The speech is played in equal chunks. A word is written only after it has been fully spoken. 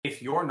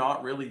if you're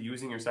not really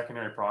using your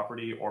secondary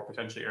property or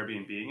potentially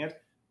Airbnb-ing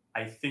it,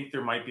 I think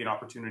there might be an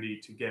opportunity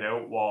to get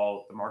out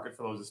while the market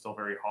for those is still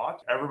very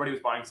hot. Everybody was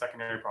buying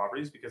secondary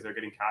properties because they're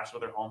getting cash out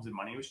of their homes and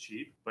money was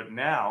cheap. But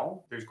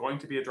now there's going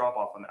to be a drop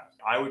off on that.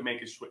 I would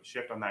make a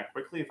shift on that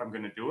quickly if I'm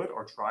going to do it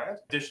or try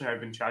it. Additionally, I've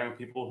been chatting with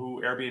people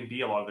who Airbnb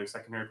a lot of their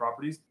secondary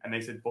properties, and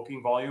they said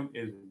booking volume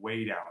is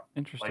way down.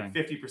 Interesting. Like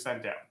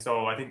 50% down.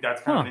 So I think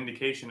that's kind of an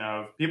indication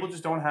of people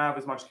just don't have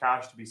as much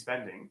cash to be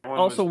spending.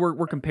 Also,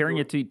 we're comparing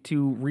it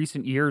to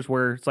recent years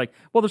where it's like,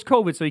 well, there's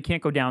COVID, so you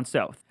can't go down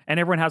south. And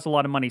everyone has a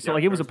lot of money. So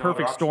like it was a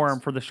perfect storm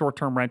for the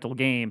short-term rental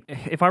game.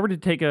 If I were to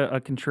take a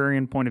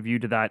contrarian point of view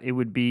to that, it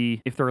would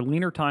be if there are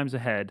leaner times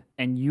ahead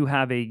and you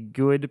have a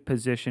good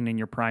position in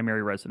your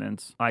primary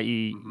residence,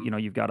 i.e.,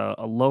 you've got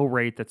a low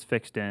rate that's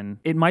fixed in,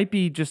 it might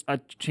be just a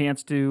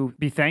chance to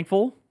be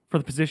thankful for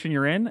the position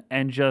you're in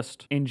and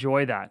just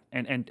enjoy that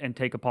and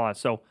take a pause.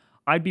 So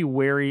I'd be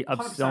wary of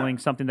 100%. Selling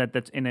something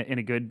that's in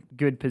a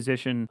good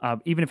position,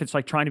 even if it's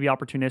like trying to be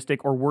opportunistic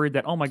or worried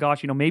that, oh my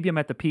gosh, maybe I'm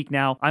at the peak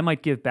now. I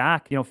might give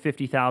back,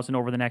 $50,000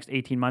 over the next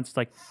 18 months. It's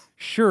like,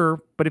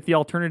 sure, but if the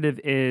alternative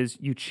is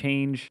you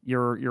change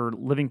your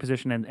living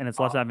position and it's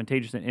less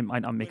advantageous, then it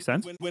might not make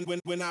sense.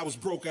 When I was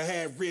broke, I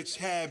had rich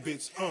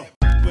habits.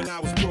 When I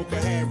was broke, I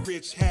had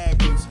rich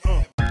habits.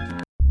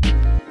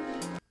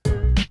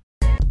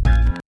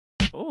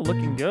 Oh,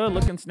 looking good,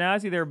 looking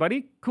snazzy there,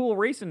 buddy. Cool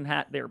racing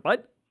hat there,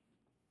 bud.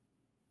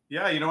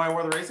 Yeah, you know why I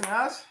wore the racing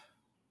hat?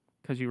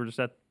 Because you were just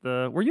at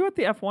were you at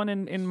the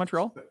F1 in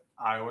Montreal?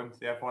 I went to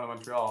the F1 in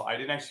Montreal. I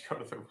didn't actually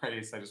go to the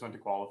race. I just went to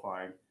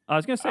qualifying. I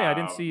was going to say, I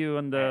didn't see you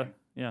in the,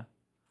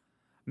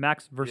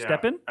 Max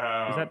Verstappen?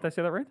 Did I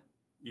say that right?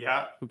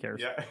 Yeah. Who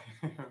cares? Yeah.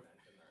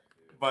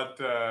 But,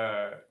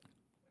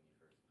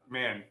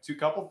 man,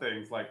 couple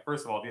things. Like,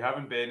 first of all, if you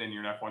haven't been and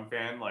you're an F1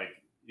 fan, like,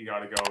 you got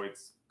to go.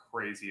 It's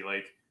crazy.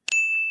 Like,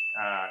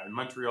 in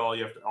Montreal,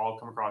 you have to all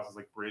come across this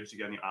like bridge to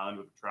get on the island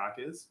where the track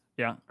is.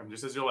 Yeah. And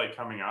just as you're like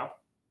coming up,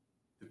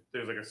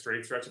 there's like a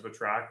straight stretch of the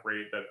track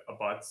right that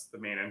abuts the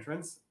main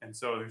entrance, and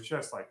so there's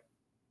just like,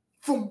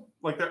 boom,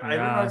 like I don't know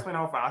how to explain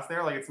how fast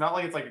they're. Like it's not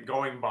like it's like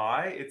going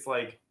by. It's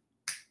like,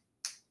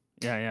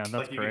 that's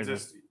like crazy.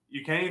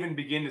 You can't even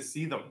begin to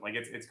see them. Like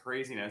it's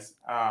craziness.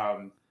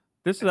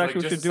 This is actually like,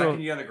 we should do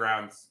you on the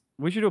grounds.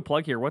 We should do a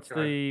plug here. What's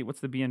the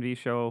BNV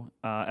show?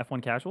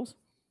 F1 Casuals.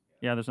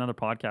 Yeah, there's another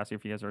podcast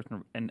if you guys are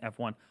in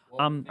F1.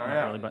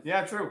 Not really, but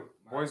yeah, true.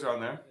 Boys are on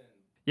there.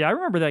 Yeah, I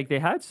remember they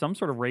had some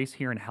sort of race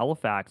here in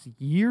Halifax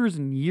years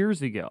and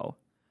years ago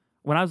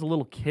when I was a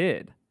little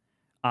kid.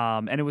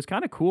 And it was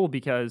kind of cool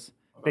because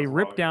they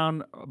ripped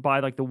down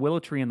by like the willow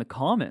tree in the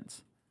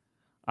Commons.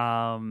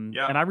 And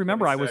I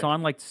remember I was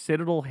on like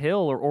Citadel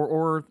Hill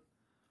or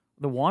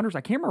the Wanderers.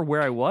 I can't remember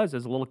where I was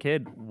as a little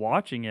kid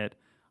watching it.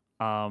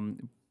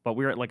 But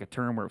we were at like a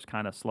turn where it was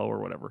kind of slow or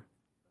whatever.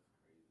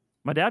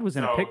 My dad was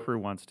in a pit crew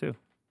once too.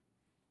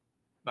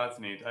 That's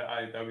neat.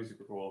 That was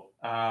super cool.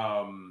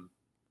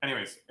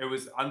 Anyways, it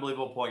was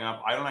unbelievable pulling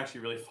up. I don't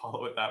actually really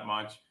follow it that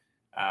much.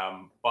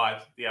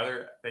 But the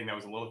other thing that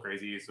was a little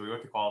crazy is so we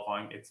went to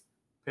qualifying. It's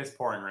piss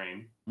pouring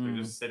rain. So you're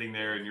just sitting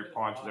there in your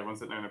ponchos. Everyone's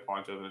sitting there in their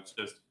ponchos and it's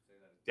just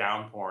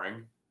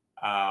downpouring.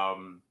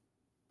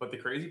 But the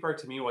crazy part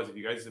to me was if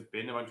you guys have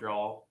been to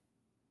Montreal,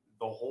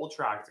 the whole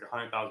track is like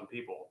 100,000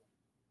 people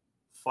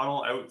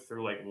funnel out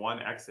through like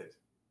one exit.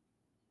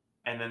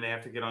 And then they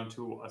have to get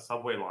onto a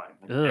subway line.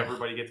 Like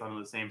everybody gets onto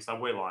the same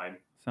subway line.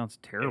 Sounds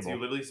terrible. So you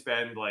literally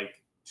spend like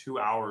 2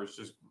 hours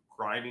just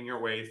grinding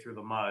your way through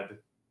the mud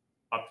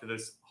up to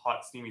this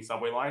hot, steamy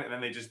subway line, and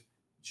then they just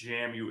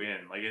jam you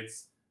in. Like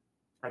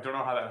I don't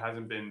know how that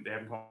they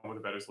haven't come up with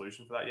a better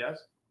solution for that yet.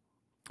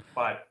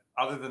 But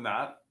other than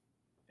that,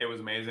 it was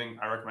amazing.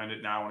 I recommend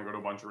it now. I want to go to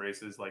a bunch of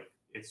races. Like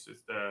it's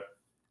just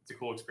it's a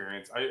cool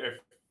experience. I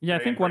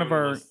think one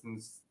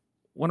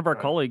of our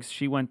colleagues,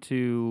 she went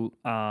to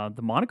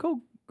the Monaco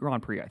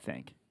Grand Prix, I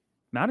think.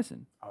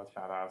 Madison. Oh, that's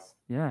badass.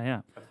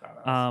 Yeah. That's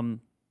badass.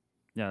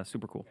 Yeah,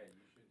 super cool.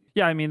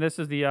 Yeah, I mean, this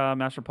is the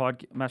Master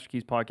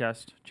Keys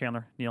podcast.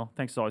 Chandler, Neil,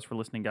 thanks as always for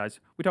listening, guys.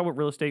 We talk about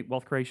real estate,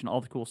 wealth creation, all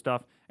the cool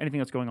stuff, anything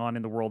that's going on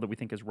in the world that we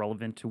think is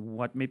relevant to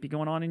what may be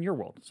going on in your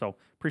world. So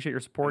appreciate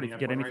your support. If you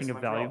get anything of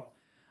value.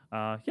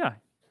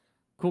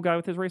 Cool guy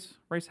with his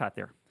race hat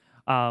there.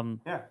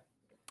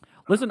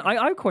 Listen, I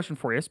have a question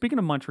for you. Speaking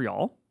of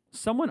Montreal,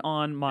 someone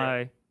on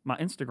my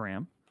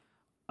Instagram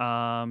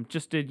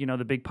just did,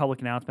 the big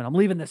public announcement. I'm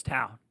leaving this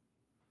town.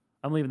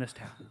 And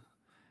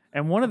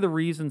one of the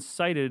reasons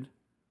cited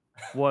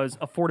was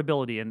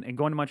affordability and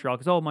going to Montreal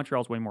because,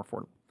 Montreal's way more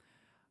affordable.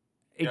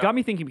 It got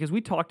me thinking because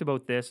we talked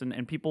about this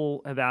and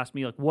people have asked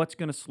me, like, what's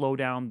going to slow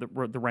down the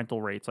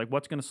rental rates? Like,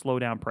 what's going to slow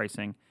down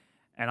pricing?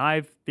 And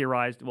I've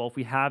theorized, well, if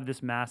we have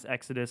this mass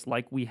exodus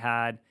like we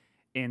had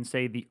in,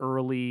 say, the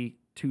early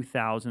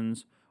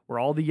 2000s where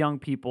all the young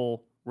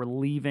people were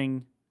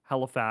leaving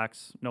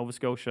Halifax, Nova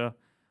Scotia,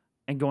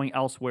 and going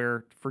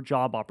elsewhere for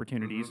job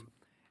opportunities,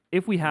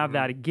 if we have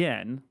that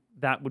again,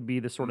 that would be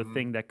the sort of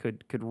thing that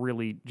could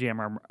really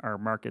jam our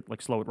market,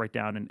 like slow it right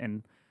down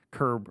and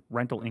curb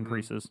rental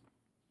increases.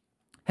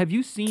 Have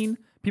you seen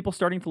people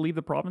starting to leave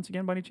the province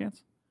again by any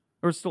chance?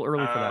 Or it's still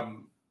early for that?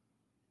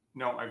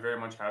 No, I very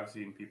much have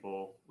seen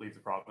people leave the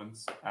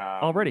province.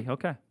 Already?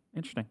 Okay.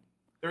 Interesting.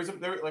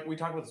 Like we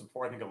talked about this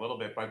before, I think a little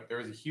bit, but there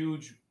was a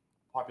huge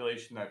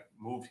population that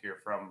moved here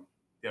from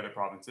the other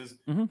provinces,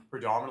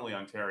 predominantly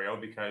Ontario,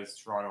 because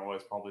Toronto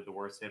was probably the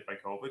worst hit by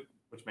COVID,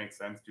 which makes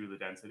sense due to the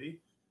density.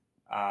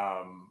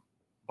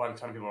 But a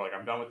ton of people are like,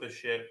 I'm done with this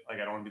shit. Like,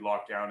 I don't want to be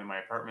locked down in my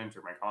apartment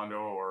or my condo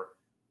or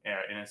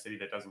in a city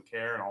that doesn't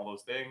care and all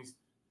those things.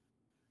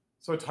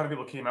 So a ton of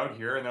people came out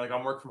here and they're like,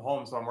 I'm work from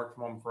home, so I'm working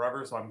from home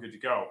forever, so I'm good to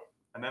go.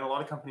 And then a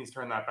lot of companies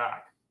turned that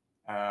back.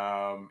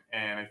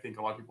 And I think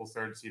a lot of people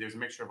started to see there's a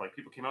mixture of like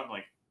people came out and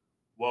like,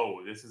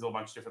 whoa, this is a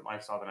much different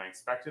lifestyle than I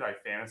expected. I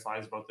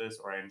fantasized about this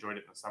or I enjoyed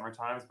it in the summer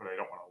times, but I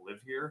don't want to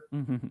live here.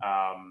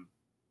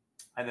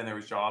 And then there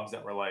was jobs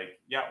that were like,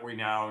 yeah, we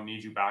now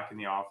need you back in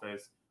the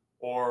office.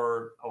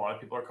 Or a lot of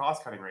people are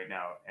cost cutting right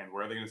now. And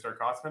where are they going to start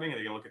cost cutting? Are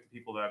they going to look at the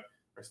people that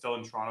are still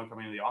in Toronto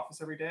coming to the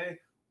office every day?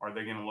 Or are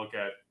they going to look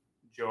at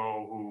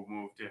Joe who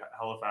moved to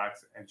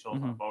Halifax and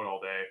chills on a boat all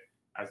day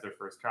as their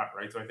first cut,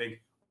 right? So I think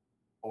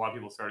a lot of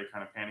people started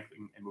kind of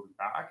panicking and moving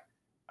back.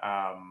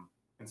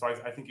 And so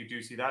I think you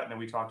do see that. And then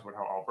we talked about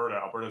how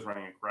Alberta is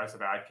running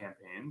aggressive ad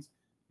campaigns.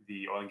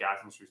 The oil and gas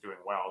industry is doing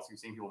well. So you're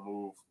seeing people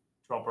move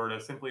to Alberta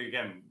simply,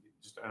 again,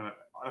 just on an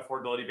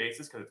affordability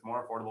basis because it's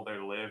more affordable there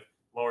to live,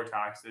 lower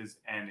taxes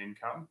and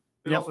income.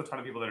 There's also a ton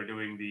of people that are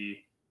doing the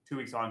 2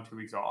 weeks on, 2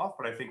 weeks off.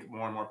 But I think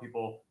more and more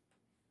people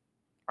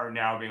are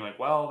now being like,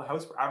 well,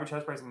 the average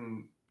house price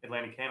in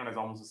Atlantic Canada is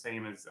almost the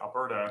same as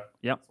Alberta.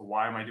 Yep. So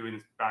why am I doing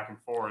this back and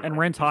forth? And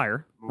rent's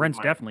higher. Rent's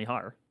definitely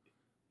higher.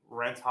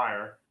 Rent's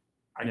higher.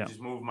 I can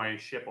just move my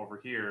ship over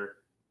here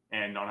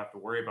and not have to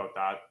worry about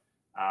that.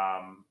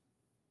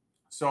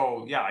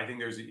 So yeah, I think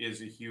there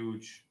is a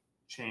huge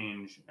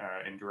change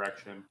in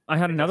direction. I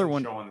had another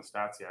one. Show on the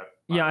stats yet.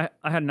 Yeah,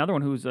 I had another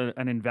one who's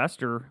an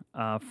investor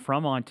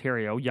from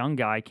Ontario, young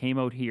guy, came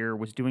out here,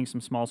 was doing some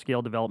small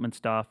scale development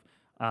stuff,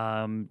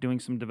 doing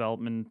some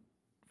development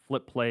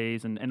flip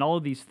plays and all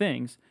of these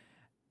things,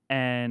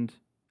 and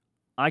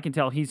I can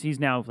tell he's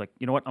now like,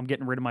 you know what, I'm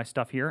getting rid of my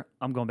stuff here.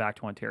 I'm going back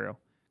to Ontario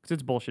because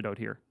it's bullshit out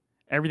here.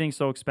 Everything's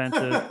so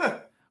expensive.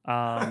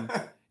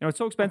 It's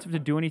so expensive to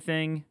do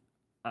anything,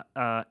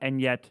 and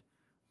yet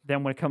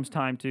then when it comes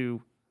time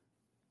to,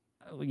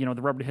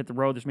 the rubber to hit the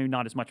road, there's maybe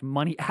not as much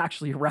money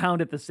actually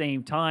around at the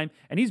same time.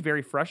 And he's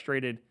very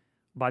frustrated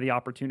by the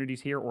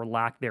opportunities here or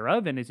lack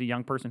thereof. And as a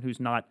young person who's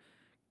not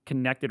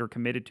connected or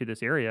committed to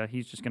this area,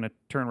 he's just going to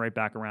turn right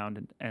back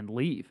around and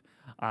leave.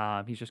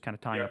 He's just kind of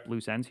tying up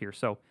loose ends here.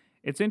 So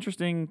it's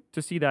interesting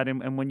to see that.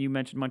 And when you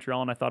mentioned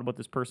Montreal, and I thought about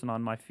this person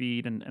on my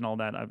feed and all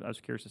that, I was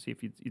curious to see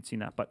if you'd seen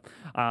that. But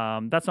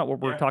that's not what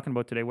we're talking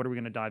about today. What are we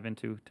going to dive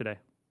into today?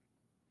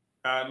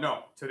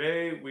 No,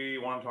 today we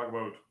want to talk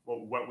about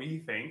what we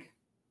think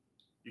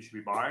you should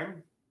be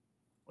buying,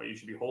 what you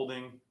should be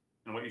holding,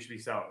 and what you should be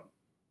selling.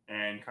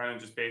 And kind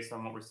of just based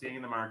on what we're seeing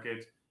in the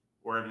market,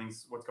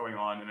 what's going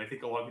on. And I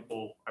think I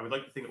would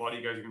like to think a lot of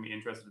you guys are going to be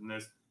interested in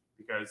this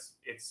because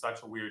it's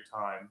such a weird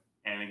time.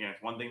 And again,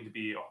 it's one thing to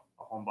be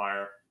a home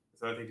buyer.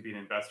 It's another thing to be an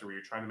investor where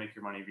you're trying to make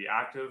your money be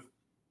active.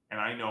 And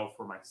I know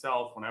for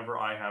myself, whenever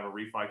I have a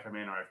refi come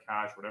in or I have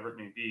cash, whatever it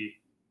may be,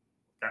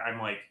 I'm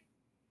like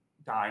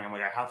dying. I'm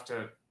like, I have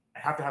to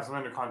have something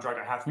under contract.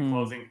 I have to be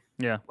closing.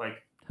 Yeah.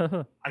 Like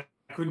I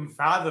couldn't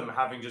fathom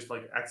having just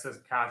like excess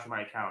cash in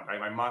my account.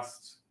 I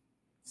must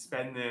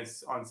spend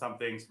this on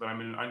something so that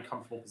I'm in an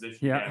uncomfortable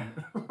position again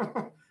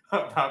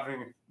of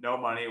having no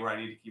money where I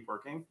need to keep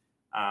working.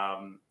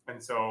 And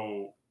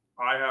so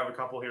I have a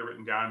couple here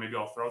written down. Maybe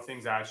I'll throw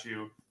things at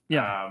you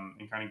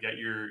and kind of get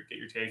your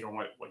take on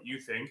what you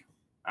think.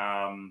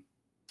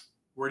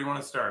 Where do you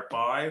want to start?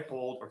 Buy,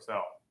 hold, or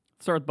sell?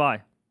 Start with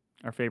buy,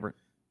 our favorite.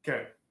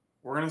 Okay.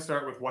 We're going to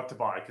start with what to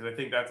buy because I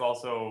think that's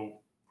also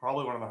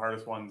probably one of the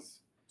hardest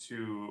ones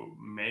to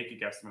make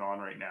a guesstimate on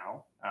right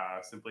now,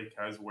 simply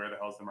because where the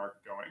hell is the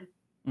market going?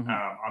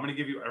 I'm going to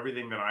give you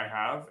everything that I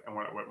have and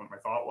what my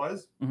thought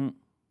was, and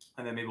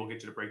then maybe we'll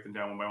get you to break them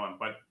down one by one.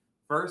 But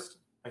first,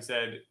 I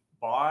said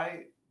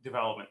buy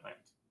development land.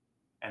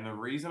 And the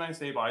reason I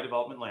say buy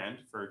development land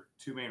for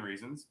two main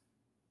reasons.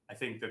 I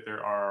think that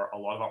there are a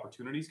lot of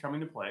opportunities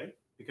coming to play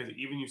because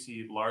even you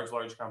see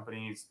large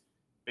companies,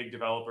 big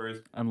developers,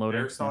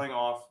 they're selling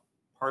off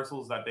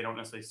parcels that they don't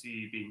necessarily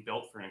see being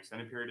built for an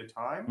extended period of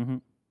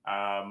time.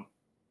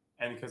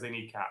 And because they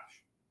need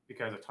cash.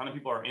 Because a ton of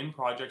people are in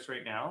projects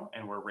right now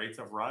and where rates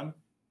have run,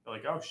 they're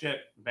like, oh shit,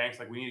 the bank's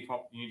like, you need to come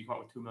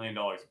up with $2 million,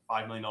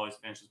 $5 million to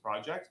finish this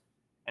project.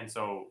 And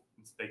so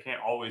they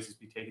can't always just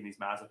be taking these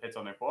massive hits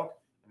on their book,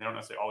 and they don't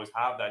necessarily always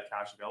have that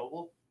cash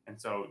available. And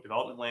so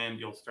development land,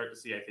 you'll start to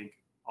see, I think,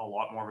 a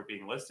lot more of it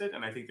being listed,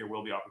 and I think there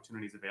will be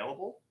opportunities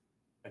available.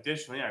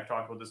 Additionally, I've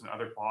talked about this in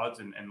other pods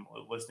and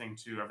listening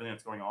to everything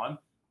that's going on.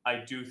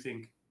 I do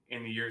think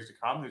in the years to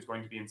come, there's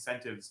going to be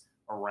incentives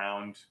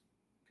around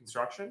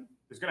construction.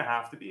 There's going to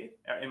have to be,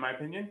 in my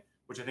opinion,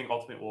 which I think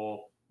ultimately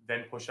will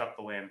then push up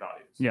the land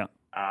values. Yeah.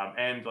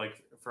 And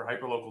like for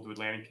hyperlocal to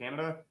Atlantic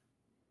Canada,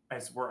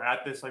 as we're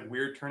at this like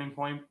weird turning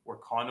point where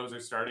condos are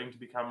starting to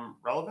become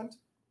relevant.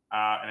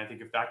 And I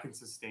think if that can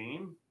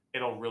sustain,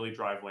 it'll really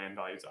drive land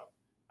values up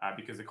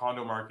because the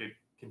condo market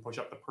can push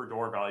up the per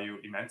door value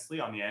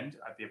immensely at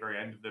the very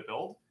end of the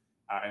build.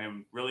 And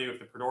then really, if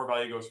the per door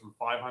value goes from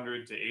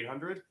 500 to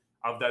 800,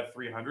 of that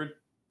 300,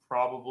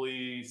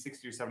 probably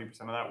 60 or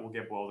 70% of that will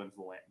get boiled into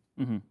the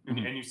land.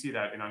 And you see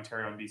that in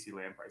Ontario and BC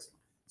land pricing.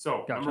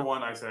 So number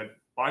one, I said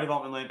buy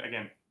development land.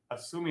 Again,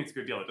 assuming it's a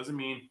good deal. It doesn't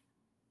mean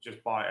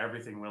just buy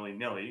everything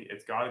willy-nilly.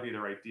 It's got to be the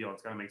right deal.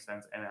 It's got to make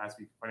sense, and it has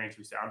to be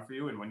financially sound for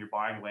you. And when you're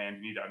buying land,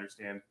 you need to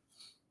understand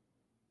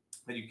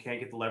that you can't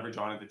get the leverage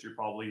on it that you're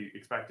probably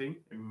expecting.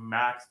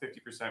 Max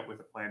 50% with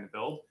a plan to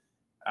build.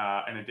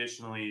 And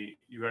additionally,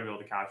 you got to be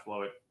able to cash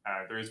flow it.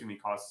 There is going to be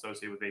costs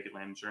associated with vacant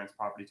land insurance,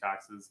 property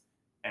taxes,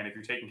 and if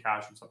you're taking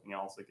cash from something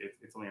else, like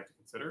it's something you have to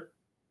consider.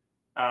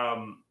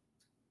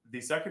 The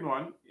second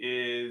one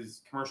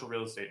is commercial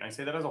real estate, and I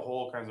say that as a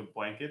whole, kind of a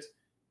blanket,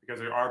 because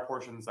there are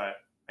portions that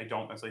I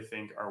don't necessarily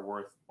think are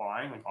worth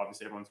buying. Like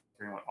obviously, everyone's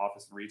hearing about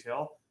office and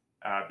retail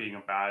being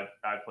a bad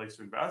place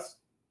to invest,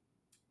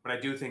 but I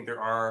do think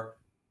there are.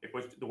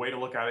 The way to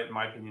look at it, in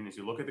my opinion, is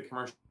you look at the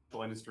commercial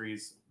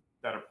industries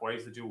that are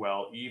poised to do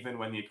well, even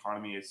when the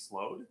economy is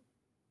slowed,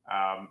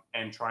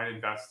 and try and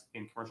invest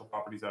in commercial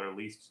properties that are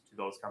leased to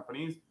those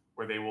companies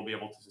where they will be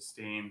able to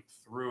sustain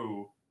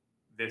through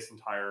this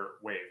entire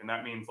wave. And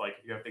that means like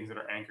if you have things that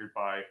are anchored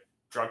by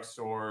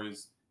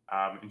drugstores,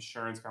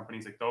 insurance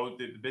companies, like those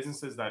the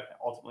businesses that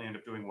ultimately end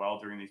up doing well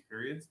during these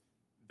periods,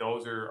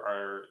 those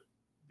are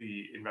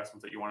the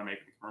investments that you want to make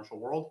in the commercial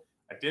world.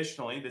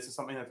 Additionally, this is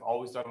something that's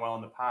always done well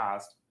in the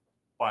past,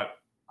 but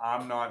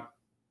I'm not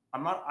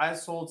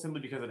as sold simply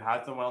because it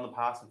has done well in the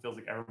past and feels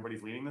like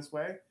everybody's leaning this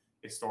way.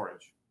 It's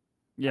storage.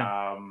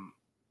 Yeah.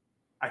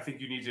 I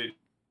think you need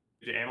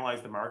to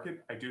analyze the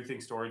market. I do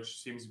think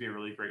storage seems to be a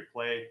really great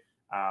play.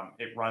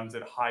 It runs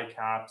at high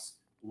caps,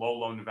 low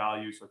loan to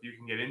value. So if you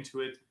can get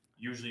into it,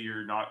 usually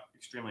you're not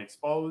extremely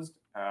exposed.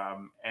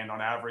 And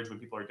on average, when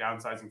people are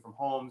downsizing from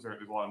homes or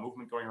there's a lot of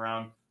movement going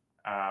around,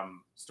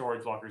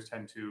 storage lockers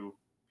tend to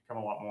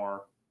become a lot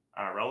more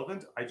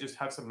relevant. I just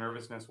have some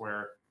nervousness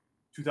where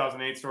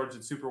 2008 storage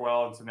did super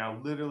well, and so now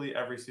literally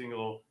every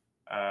single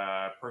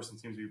person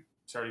seems to be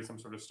starting some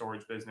sort of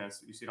storage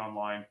business. You see it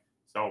online.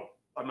 So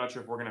I'm not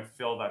sure if we're going to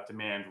fill that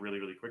demand really,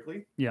 really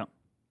quickly. Yeah.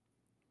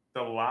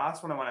 The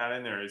last one I want to add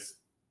in there is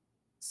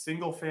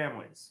single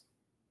families.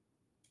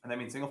 And that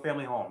means single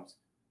family homes,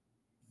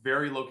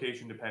 very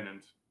location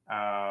dependent.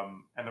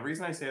 And the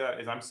reason I say that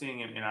is I'm seeing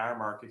in our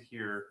market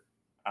here,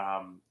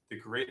 the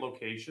great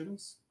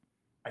locations,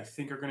 I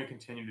think are going to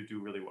continue to do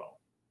really well.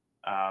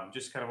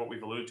 Just kind of what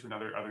we've alluded to in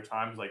other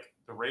times, like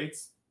the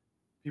rates,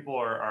 people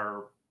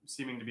are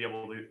seeming to be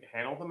able to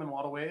handle them in a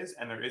lot of ways.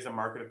 And there is a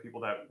market of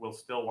people that will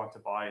still want to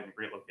buy in the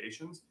great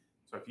locations.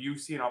 So if you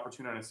see an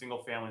opportunity on a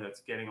single family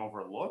that's getting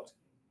overlooked,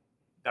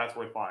 that's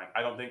worth buying.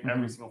 I don't think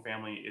every single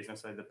family is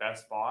necessarily the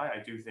best buy.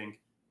 I do think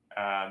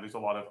there's a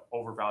lot of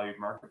overvalued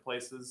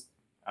marketplaces.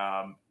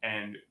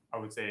 And I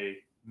would say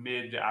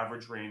mid to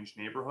average range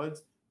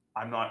neighborhoods,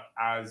 I'm not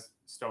as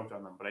stoked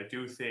on them. But I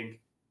do think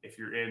if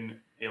you're in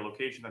a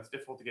location that's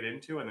difficult to get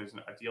into and there's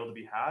a deal to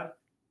be had,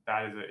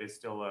 that is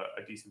still a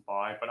decent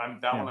buy. But I'm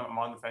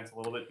on the fence a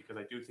little bit because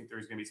I do think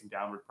there's going to be some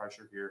downward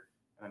pressure here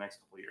in the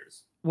next couple of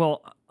years.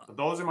 Well, so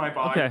those are my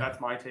buys. Okay.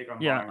 That's my take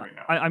on Yeah, buying right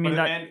now. I mean,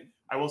 and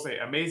I will say,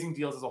 amazing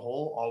deals as a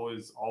whole,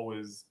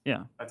 always,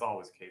 yeah, that's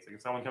always the case. Like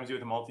if someone comes to you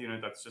with a multi-unit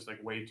that's just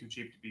like way too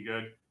cheap to be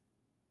good,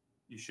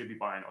 you should be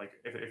buying it. Like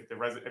if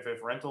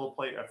residential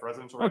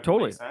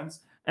totally makes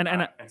sense, and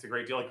it's a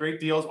great deal. Like great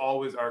deals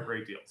always are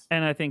great deals.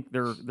 And I think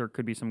there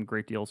could be some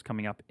great deals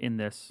coming up in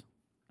this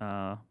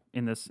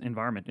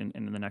environment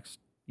in the next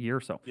year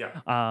or so.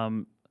 Yeah.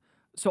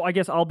 So I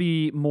guess I'll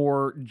be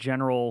more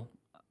general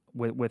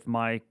with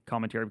my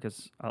commentary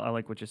because I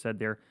like what you said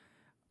there.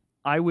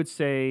 I would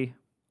say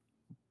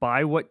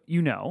buy what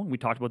you know. We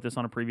talked about this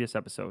on a previous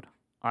episode.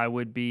 I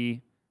would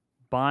be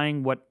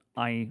buying what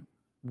I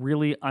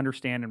really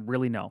understand and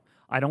really know.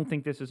 I don't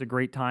think this is a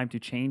great time to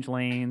change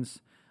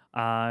lanes,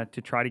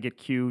 to try to get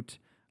cute,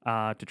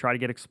 to try to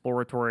get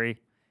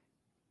exploratory.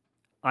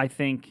 I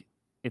think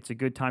it's a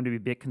good time to be a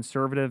bit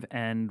conservative,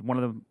 and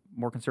one of the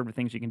more conservative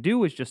things you can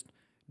do is just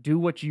do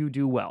what you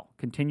do well.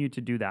 Continue to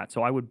do that.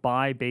 So I would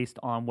buy based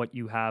on what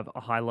you have a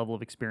high level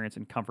of experience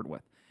and comfort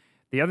with.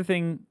 The other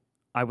thing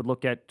I would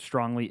look at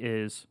strongly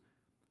is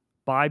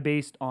buy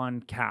based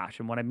on cash.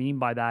 And what I mean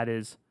by that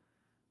is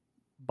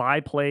buy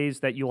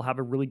plays that you'll have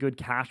a really good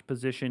cash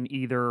position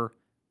either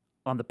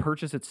on the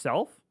purchase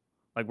itself,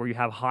 like where you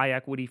have high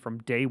equity from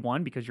day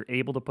one because you're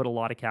able to put a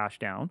lot of cash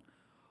down,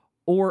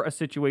 or a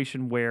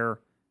situation where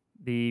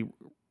the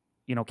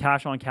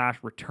cash on cash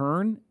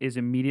return is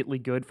immediately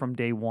good from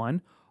day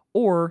one,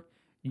 or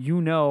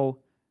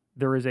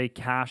there is a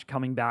cash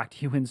coming back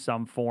to you in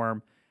some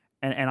form,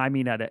 and I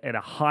mean at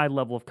a high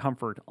level of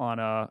comfort on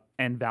a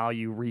end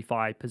value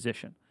refi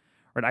position.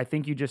 Right? I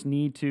think you just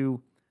need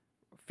to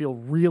feel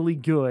really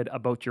good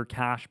about your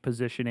cash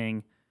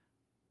positioning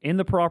in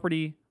the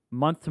property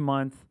month to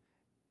month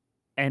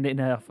and in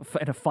a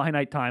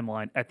finite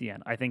timeline at the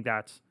end. I think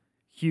that's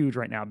huge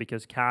right now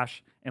because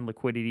cash and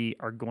liquidity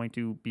are going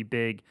to be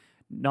big,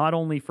 not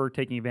only for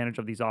taking advantage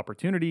of these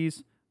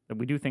opportunities that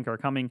we do think are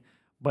coming,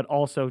 but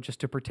also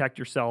just to protect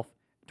yourself,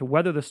 to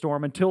weather the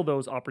storm until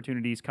those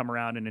opportunities come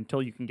around and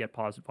until you can get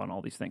positive on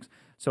all these things.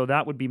 So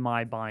that would be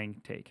my buying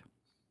take.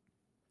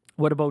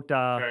 What about...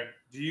 okay.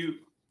 You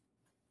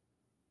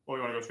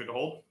want to go straight to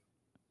hold?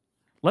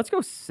 Let's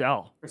go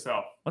sell. Or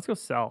sell? Let's go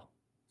sell.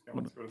 Okay,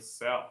 let's go to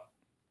sell.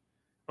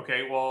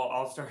 Okay, well,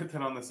 I'll start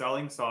then on the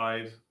selling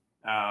side.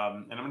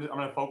 And I'm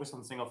gonna focus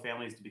on single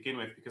families to begin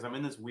with because I'm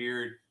in this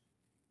weird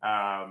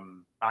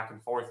back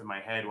and forth in my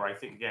head where I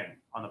think, again,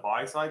 on the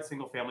buy side,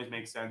 single families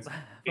make sense.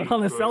 But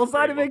on the sell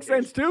side, it makes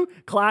sense too.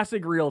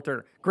 Classic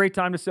realtor. Great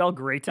time to sell,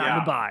 great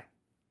time to buy.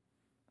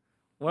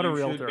 What a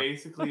realtor. You should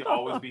basically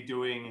always be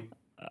doing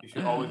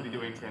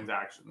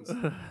transactions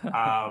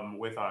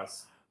with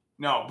us.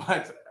 No,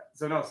 but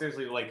so no,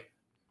 seriously, like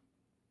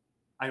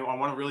I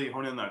want to really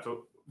hone in on that.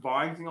 So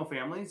buying single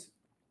families,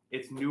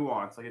 it's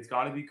nuanced. Like it's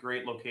got to be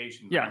great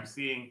locations. Yeah. I'm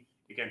seeing,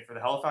 again, for the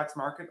Halifax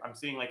market, I'm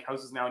seeing like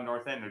houses now in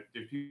North End.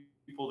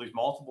 There's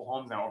multiple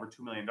homes now over $2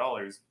 million.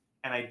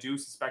 And I do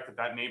suspect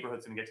that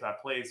neighborhood's going to get to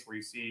that place where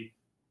you see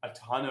a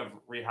ton of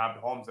rehabbed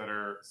homes that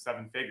are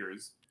 7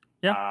 figures.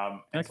 Yeah.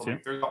 And so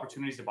if there's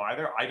opportunities to buy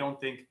there, I don't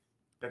think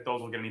that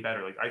those will get any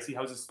better. Like I see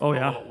houses,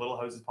 little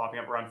houses popping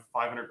up around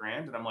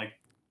 $500,000. And I'm like,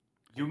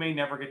 you may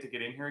never get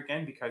in here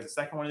again because the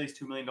second one of these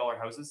 $2 million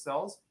houses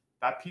sells,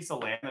 that piece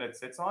of land that it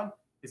sits on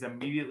is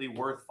immediately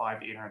worth $500,000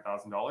 to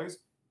 $800,000. So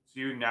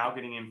you're now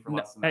getting in for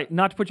less than that. Hey,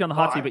 not to put you on the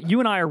hot seat, but you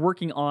and I are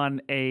working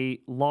on a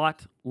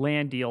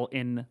land deal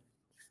in,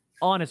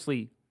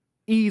 honestly,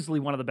 easily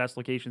one of the best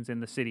locations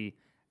in the city,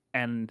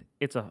 and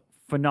it's a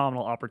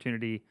phenomenal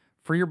opportunity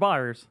for your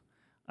buyers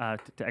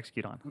to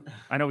execute on.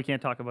 I know we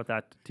can't talk about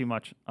that too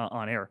much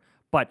on air,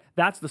 but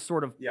that's the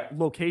sort of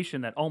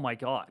location that, oh my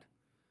God,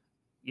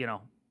 you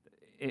know,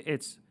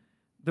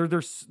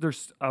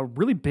 there's a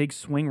really big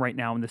swing right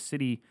now in the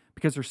city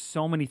because there's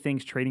so many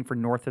things trading for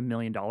north of $1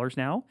 million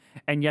now,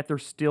 and yet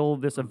there's still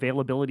this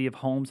availability of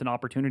homes and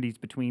opportunities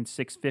between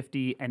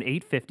 650 and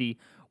 850,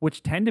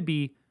 which tend to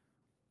be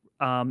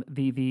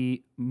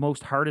the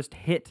most hardest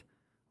hit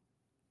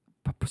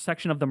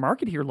section of the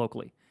market here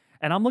locally.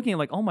 And I'm looking at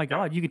like, oh my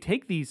God, you could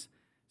take these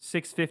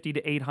 $650,000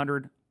 to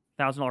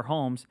 $800,000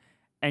 homes,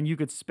 and you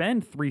could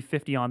spend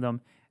 $350 on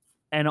them,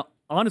 and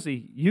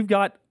honestly, you've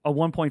got a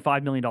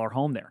 $1.5 million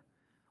home there.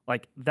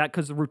 Like that,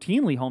 because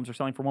routinely homes are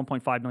selling for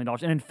 $1.5 million.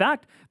 And in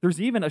fact,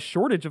 there's even a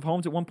shortage of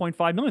homes at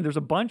 $1.5 million. There's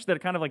a bunch that are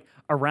kind of like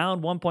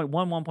around 1.1,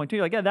 1.2.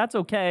 Like, yeah, that's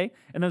okay.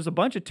 And there's a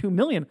bunch at $2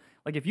 million.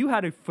 Like if you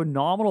had a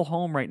phenomenal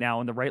home right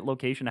now in the right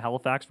location of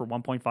Halifax for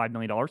 $1.5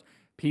 million,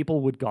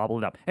 people would gobble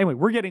it up. Anyway,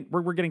 we're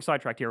getting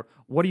sidetracked here.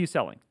 What are you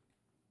selling?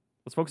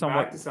 Let's focus on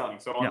back to selling.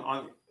 So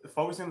on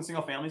focusing on the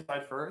single family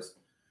side first,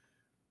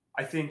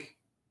 I think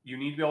you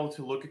need to be able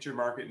to look at your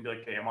market and be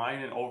like, okay, am I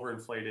in an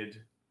overinflated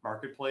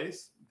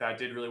marketplace that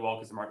did really well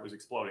because the market was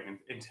exploding?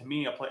 And to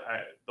me,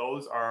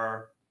 those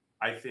are,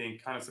 I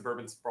think, kind of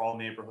suburban sprawl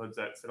neighborhoods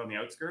that sit on the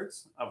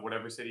outskirts of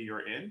whatever city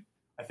you're in.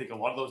 I think a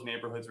lot of those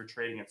neighborhoods were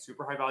trading at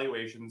super high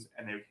valuations,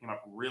 and they came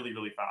up really,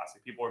 really fast.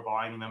 Like people were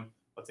buying them,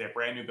 let's say a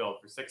brand new build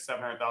for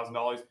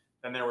 $600,000-$700,000,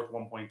 then they're worth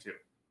 1.2.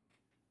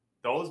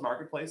 Those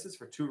marketplaces,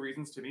 for 2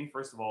 reasons to me.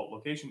 First of all,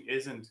 location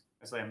isn't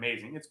necessarily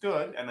amazing. It's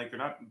good, and like they're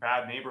not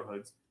bad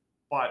neighborhoods.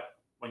 But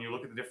when you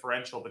look at the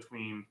differential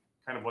between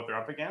kind of what they're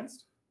up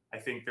against, I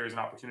think there's an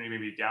opportunity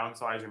maybe to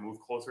downsize or move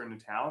closer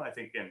into town. I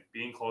think, again,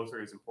 being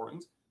closer is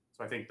important.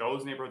 So I think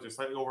those neighborhoods are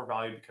slightly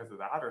overvalued because of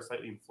that, or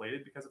slightly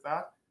inflated because of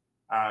that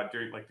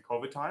during like the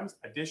COVID times.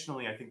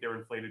 Additionally, I think they were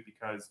inflated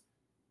because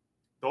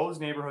those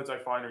neighborhoods I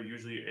find are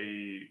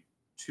usually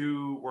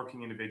 2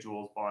 working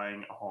individuals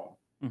buying a home.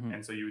 Mm-hmm.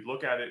 And so you would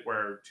look at it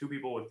where 2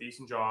 people with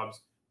decent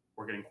jobs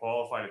were getting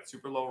qualified at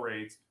super low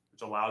rates,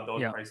 which allowed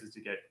those prices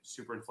to get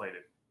super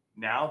inflated.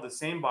 Now, the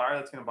same buyer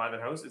that's going to buy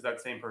that house is that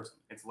same person.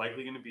 It's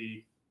likely going to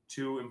be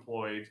 2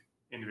 employed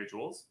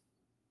individuals.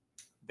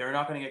 They're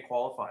not going to get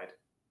qualified.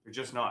 They're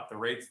just not. The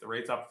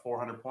rate's up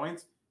 400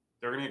 points.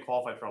 They're going to get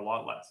qualified for a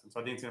lot less. And so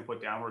I think it's going to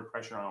put downward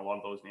pressure on a lot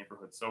of those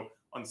neighborhoods. So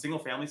on the single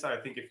family side,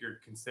 I think if you're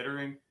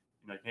considering,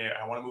 like, hey,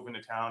 I want to move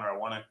into town or I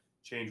want to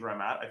change where I'm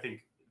at, I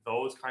think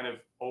those kind of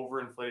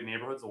overinflated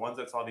neighborhoods, the ones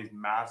that saw these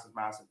massive,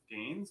 massive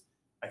gains,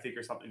 I think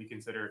are something to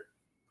consider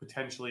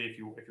potentially if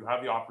you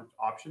have the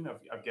option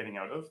of getting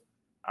out of.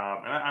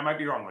 And I might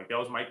be wrong. Like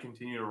those might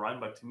continue to run,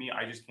 but to me,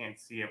 I just can't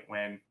see it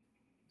when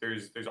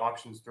there's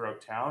options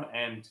throughout town,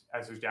 and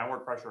as there's downward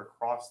pressure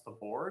across the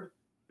board,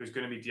 there's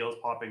going to be deals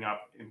popping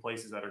up in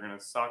places that are going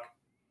to suck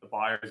the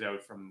buyers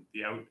out from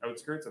the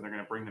outskirts, and they're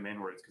going to bring them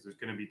inwards because there's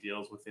going to be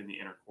deals within the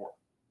inner core.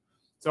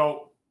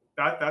 So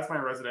that's my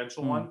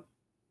residential one.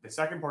 The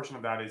second portion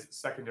of that is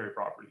secondary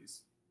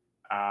properties.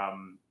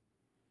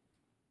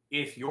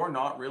 If you're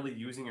not really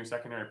using your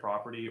secondary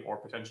property or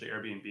potentially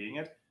Airbnb-ing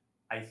it,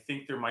 I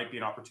think there might be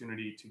an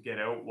opportunity to get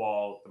out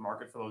while the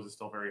market for those is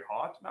still very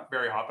hot. Not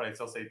very hot, but I'd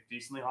still say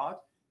decently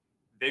hot.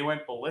 they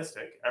went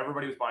ballistic.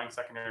 Everybody was buying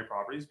secondary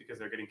properties because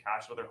they're getting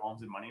cash out of their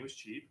homes and money was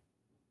cheap.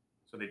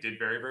 So they did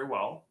very, very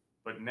well.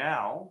 But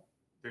now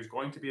there's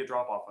going to be a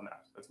drop off on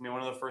that. That's going to be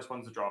one of the first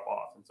ones to drop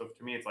off. And so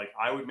to me, it's like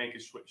I would make a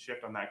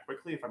shift on that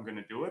quickly if I'm going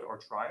to do it or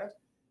try it.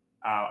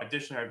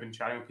 Additionally, I've been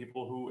chatting with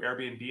people who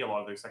Airbnb a lot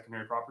of their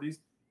secondary properties,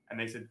 and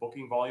they said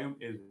booking volume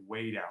is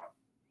way down,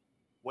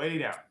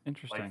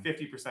 Interesting. like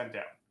 50%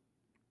 down.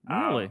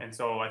 Really? And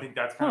so I think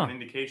that's kind of an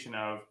indication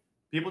of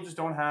people just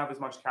don't have as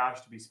much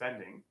cash to be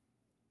spending,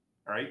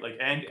 right? Like,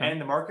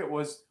 and the market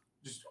was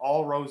just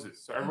all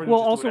roses. So everyone.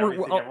 Well, just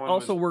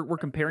also we're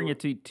comparing it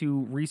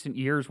to recent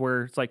years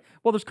where it's like,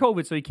 well, there's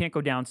COVID, so you can't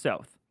go down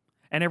south,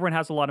 and everyone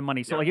has a lot of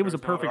money. So like it was a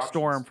perfect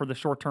storm for the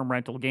short-term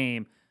rental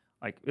game.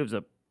 Like it was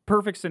a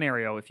perfect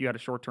scenario if you had a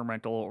short-term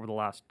rental over the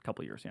last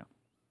couple of years. Yeah.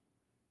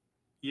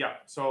 Yeah.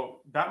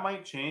 So that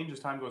might change as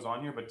time goes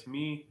on here, but to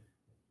me,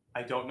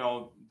 I don't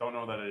know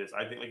that it is.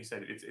 I think, like you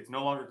said, it's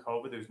no longer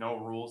COVID. There's no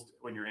rules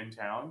when you're in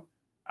town,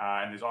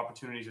 and there's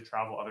opportunities to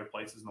travel other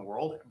places in the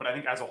world. But I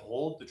think as a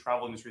whole, the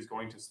travel industry is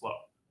going to slow.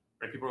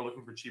 Right? People are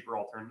looking for cheaper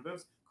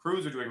alternatives.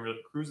 Cruises are doing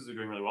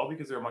really well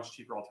because they're a much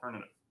cheaper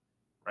alternative,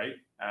 right?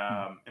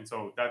 And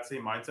so that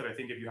same mindset, I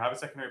think, if you have a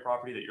secondary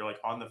property that you're like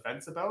on the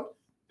fence about,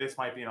 this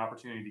might be an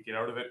opportunity to get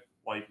out of it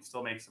while you can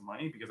still make some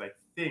money, because I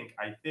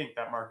think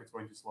that market's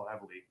going to slow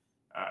heavily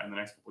in the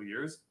next couple of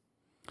years.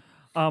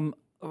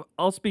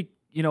 I'll speak,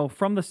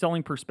 from the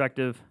selling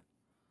perspective.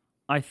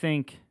 I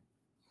think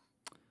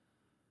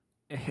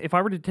if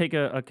I were to take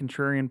a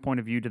contrarian point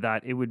of view to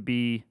that, it would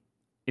be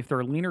if there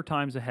are leaner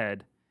times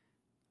ahead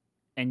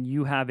and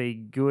you have a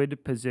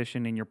good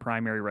position in your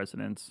primary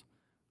residence,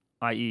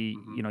 i.e.,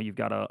 you've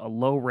got a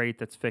low rate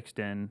that's fixed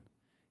in,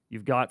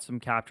 you've got some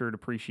captured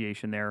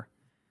appreciation there.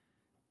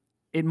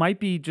 It might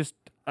be just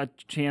a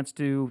chance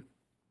to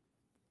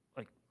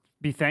like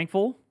be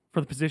thankful for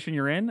the position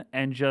you're in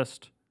and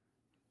just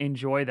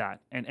enjoy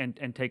that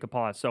and take a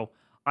pause. So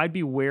I'd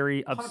be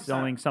wary of 100%.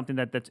 selling something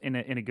that's in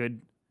a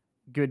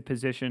good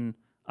position,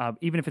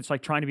 even if it's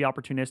like trying to be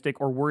opportunistic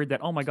or worried that,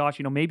 oh my gosh,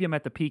 maybe I'm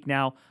at the peak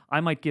now. I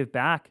might give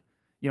back,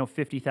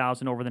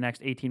 $50,000 over the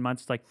next 18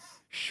 months. It's like,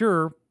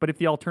 sure, but if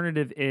the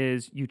alternative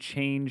is you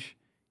change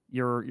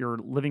your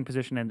living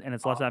position and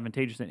it's less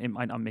advantageous, then it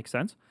might not make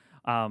sense.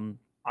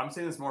 I'm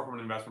saying this more from an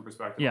investment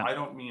perspective. Yeah. I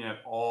don't mean at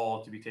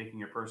all to be taking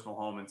your personal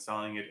home and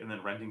selling it and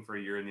then renting for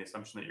a year in the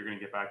assumption that you're going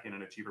to get back in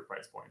at a cheaper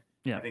price point.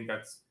 Yeah. I think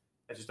that's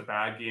just a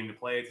bad game to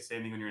play. It's the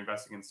same thing when you're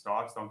investing in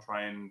stocks. Don't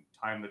try and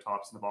time the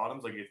tops and the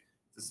bottoms. Like it's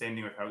the same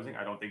thing with housing.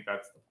 I don't think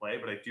that's the play,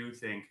 but I do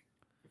think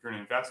if you're an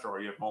investor or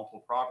you have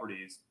multiple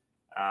properties,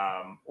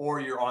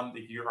 or you're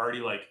already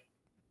like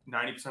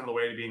 90% of the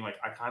way to being like,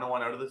 I kind of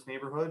want out of this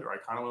neighborhood, or I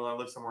kind of want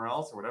to live somewhere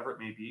else, or whatever it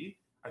may be.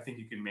 I think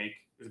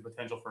there's a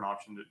potential for an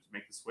option to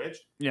make the switch.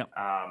 Yeah.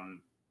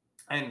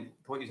 And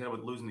what you said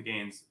with losing the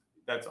gains,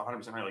 that's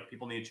 100% right. Like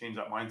people need to change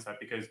that mindset,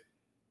 because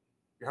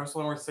your house was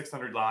only worth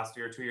 600 last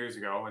year, 2 years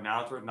ago, and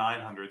now it's worth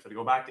 900. So to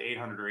go back to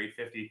 800 or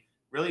 850,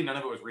 really none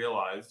of it was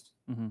realized,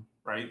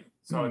 right?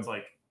 So it's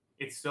like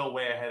it's still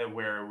way ahead of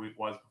where it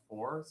was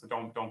before. So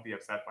don't be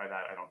upset by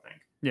that. I don't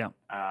think. Yeah.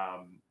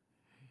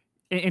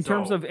 In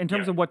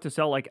terms of what to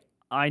sell, like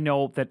I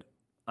know that,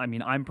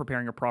 I'm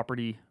preparing a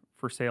property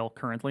for sale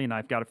currently, and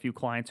I've got a few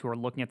clients who are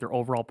looking at their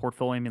overall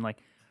portfolio. Like,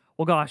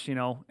 well, gosh, and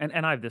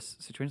I have this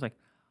situation like,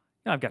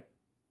 I've got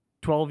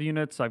 12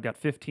 units, I've got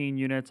 15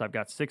 units, I've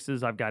got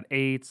 6s, I've got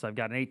 8s, I've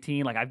got an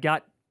 18. Like I've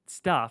got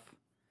stuff,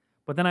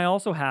 but then I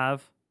also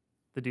have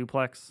the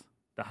duplex,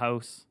 the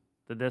house,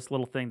 this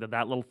little thing,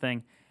 that little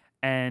thing,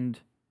 and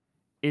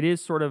it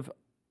is sort of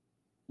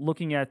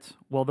looking at,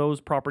 well,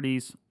 those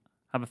properties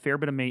have a fair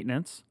bit of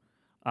maintenance.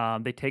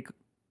 They take,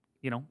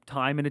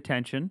 time and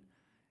attention,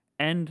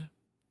 and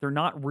they're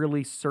not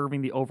really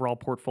serving the overall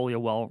portfolio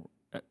well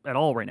at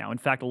all right now. In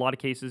fact, a lot of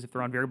cases, if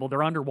they're on variable,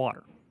 they're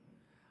underwater.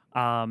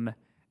 And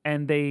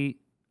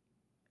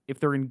if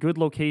they're in good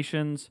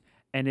locations,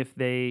 and if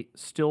they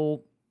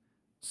still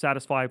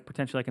satisfy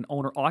potentially like an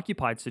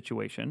owner-occupied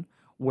situation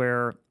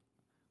where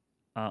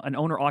an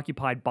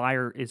owner-occupied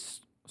buyer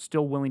is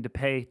still willing to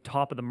pay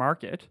top of the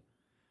market,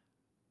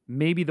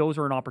 maybe those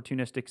are an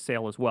opportunistic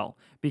sale as well,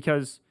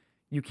 because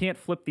you can't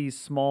flip these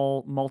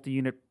small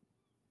multi-unit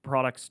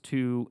products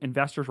to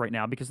investors right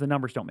now because the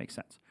numbers don't make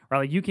sense, right?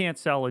 Like you can't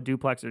sell a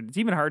duplex. It's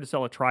even hard to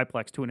sell a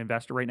triplex to an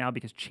investor right now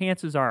because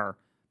chances are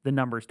the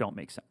numbers don't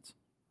make sense,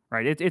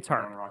 right? It's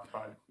hard.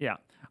 Owner-occupied. Yeah.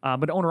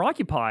 But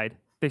owner-occupied,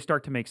 they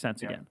start to make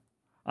sense again.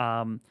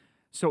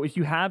 So if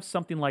you have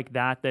something like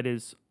that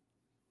is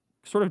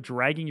sort of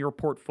dragging your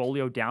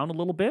portfolio down a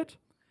little bit,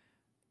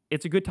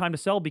 it's a good time to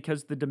sell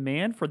because the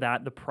demand for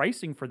that, the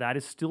pricing for that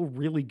is still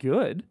really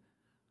good.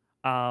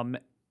 And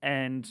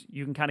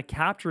you can kind of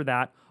capture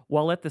that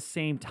while at the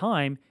same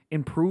time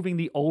improving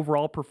the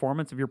overall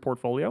performance of your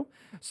portfolio.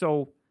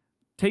 So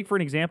take, for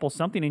an example,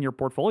 something in your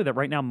portfolio that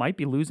right now might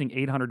be losing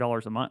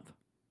 $800 a month,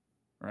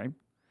 right?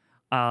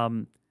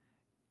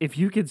 If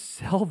you could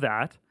sell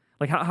that,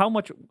 like how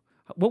much,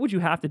 what would you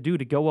have to do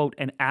to go out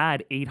and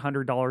add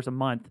 $800 a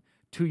month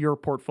to your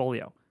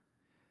portfolio?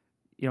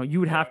 you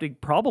would have to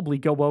probably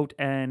go out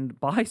and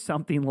buy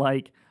something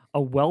like a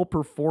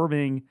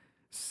well-performing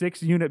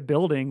 6-unit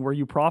building where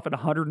you profit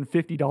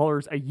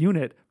 $150 a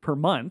unit per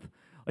month.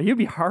 Like, it'd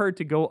be hard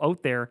to go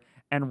out there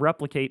and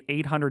replicate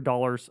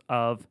 $800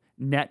 of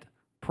net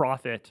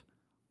profit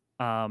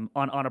on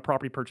a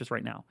property purchase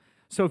right now.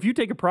 So if you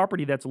take a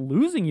property that's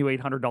losing you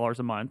 $800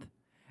 a month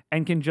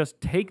and can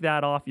just take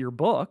that off your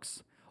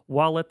books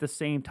while at the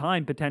same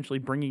time potentially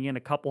bringing in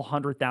a couple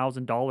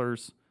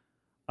 $100,000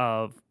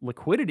 of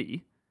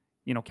liquidity,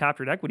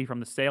 captured equity from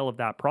the sale of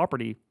that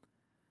property,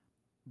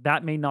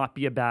 that may not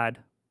be a bad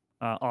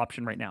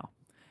option right now.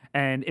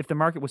 And if the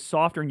market was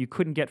softer and you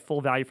couldn't get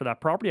full value for that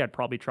property, I'd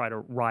probably try to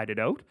ride it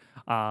out.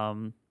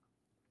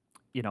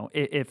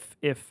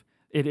 If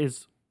it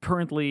is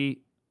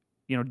currently,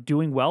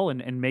 doing well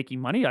and making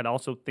money, I'd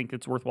also think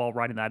it's worthwhile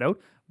riding that out.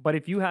 But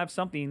if you have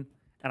something,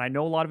 and I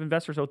know a lot of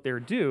investors out there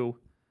do,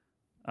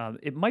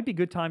 it might be a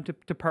good time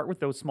to part with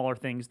those smaller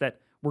things that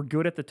were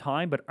good at the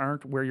time but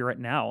aren't where you're at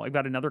now. I've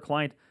got another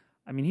client.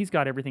 I mean, he's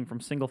got everything from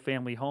single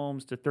family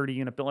homes to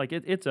 30-unit build. Like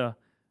it's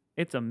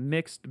a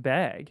mixed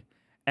bag,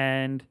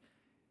 and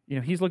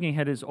he's looking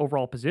at his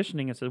overall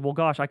positioning and says, "Well,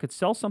 gosh, I could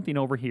sell something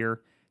over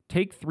here,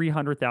 take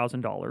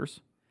 $300,000,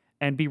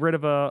 and be rid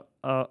of a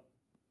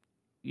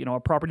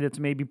property that's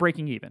maybe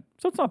breaking even.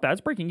 So it's not bad;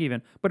 it's breaking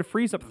even, but it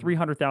frees up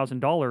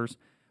 $300,000.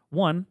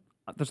 One,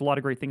 there's a lot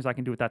of great things I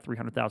can do with that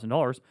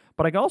 $300,000,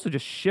 but I can also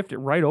just shift it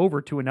right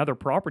over to another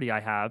property I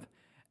have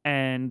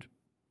and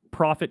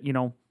profit.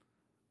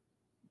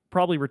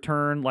 Probably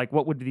return, like,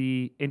 what would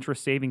the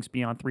interest savings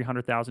be on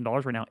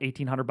 $300,000 right now?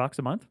 $1,800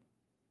 a month,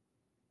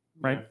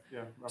 right?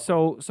 Yeah.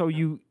 So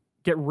you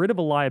get rid of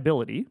a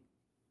liability,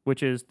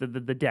 which is the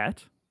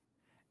debt,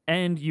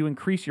 and you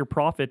increase your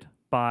profit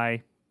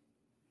by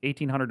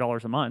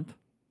 $1,800 a month.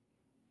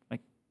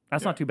 Like,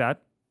 that's not too bad,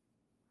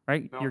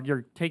 right? No.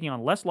 You're taking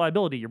on less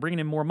liability. You're bringing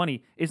in more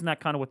money. Isn't that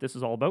kind of what this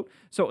is all about?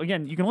 So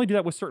again, you can only do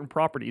that with certain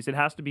properties. It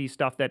has to be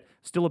stuff that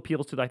still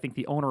appeals to, I think,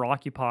 the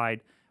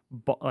owner-occupied,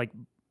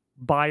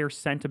 buyer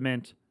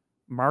sentiment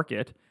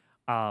market.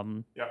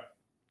 And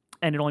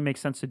it only makes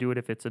sense to do it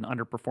if it's an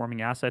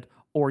underperforming asset,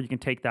 or you can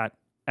take that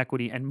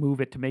equity and move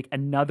it to make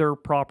another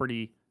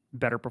property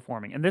better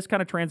performing. And this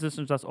kind of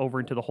transitions us over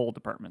into the whole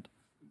department.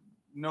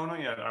 No, not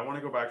yet. I want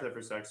to go back to that for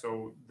a sec.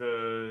 So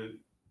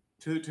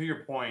to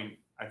your point,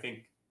 I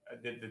think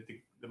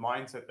the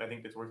mindset I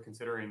think that's worth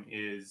considering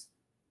is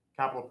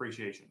capital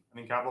appreciation. I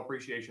think capital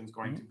appreciation is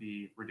going to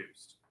be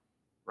reduced,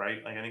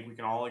 right? Like, I think we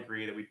can all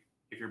agree that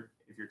if you're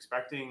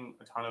expecting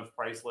a ton of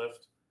price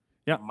lift,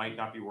 it might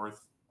not be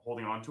worth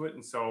holding on to it.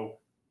 And so,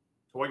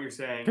 to what you're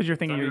saying, because you're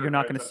thinking you're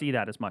not going to see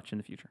that as much in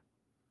the future.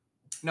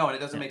 No, and it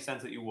doesn't make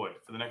sense that you would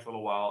for the next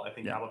little while. I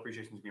think capital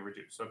appreciation is being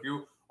reduced. So if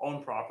you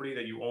own property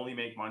that you only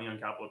make money on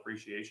capital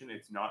appreciation,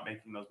 it's not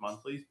making those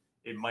monthlies,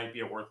 it might be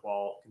a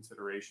worthwhile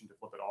consideration to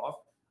flip it off.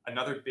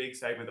 Another big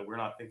segment that we're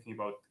not thinking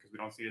about because we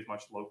don't see it as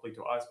much locally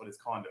to us, but it's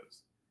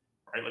condos,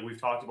 right? Like,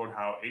 we've talked about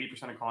how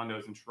 80% of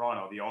condos in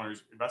Toronto, the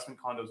owners, investment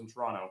condos in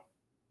Toronto,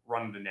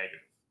 run the negative.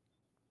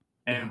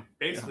 And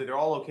basically they're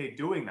all okay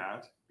doing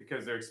that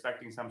because they're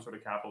expecting some sort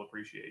of capital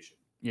appreciation.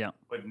 Yeah.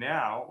 But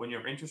now when you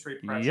have interest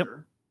rate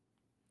pressure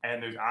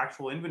and there's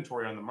actual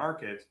inventory on the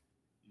market,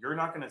 you're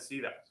not going to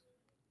see that,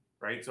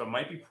 right? So it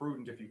might be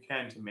prudent, if you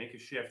can, to make a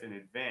shift in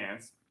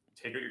advance,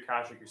 take out your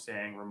cash, like you're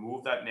saying,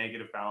 remove that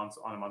negative balance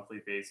on a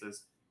monthly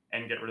basis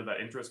and get rid of that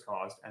interest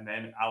cost, and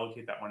then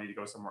allocate that money to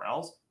go somewhere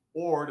else,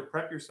 or to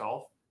prep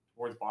yourself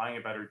towards buying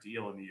a better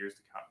deal in the years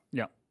to come.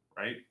 Yeah.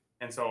 Right.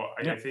 And so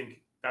I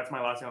think that's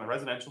my last thing on the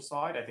residential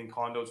side. I think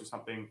condos are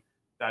something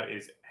that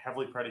is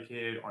heavily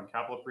predicated on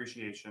capital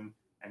appreciation,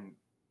 and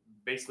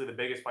basically the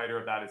biggest fighter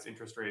of that is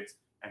interest rates.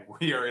 And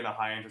we are in a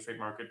high interest rate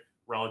market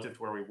relative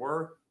to where we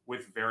were,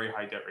 with very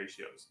high debt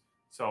ratios.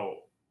 So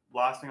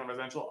last thing on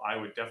residential, I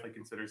would definitely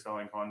consider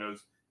selling condos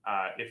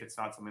if it's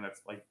not something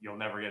that's like you'll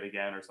never get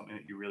again, or something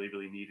that you really,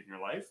 really need in your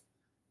life.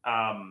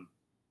 On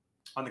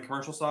the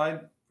commercial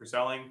side, for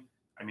selling,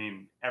 I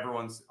mean,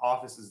 everyone's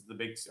office is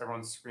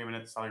everyone's screaming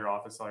it, sell your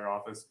office, sell your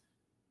office.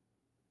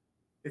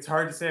 It's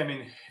hard to say. I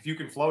mean, if you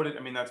can float it,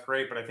 I mean, that's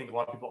great. But I think a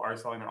lot of people are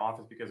selling their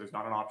office because there's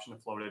not an option to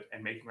float it,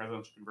 and making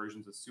residential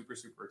conversions is super,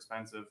 super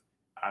expensive.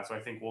 So I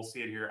think we'll see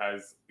it here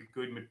as a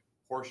good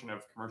portion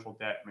of commercial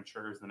debt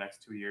matures in the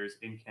next 2 years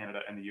in Canada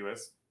and the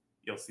US.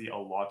 You'll see a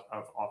lot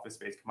of office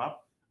space come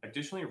up.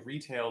 Additionally,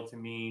 retail to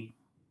me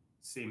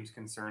seems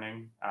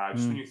concerning.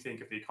 Just when you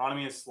think if the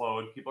economy is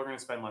slowed, people are going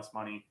to spend less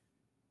money.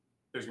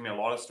 There's going to be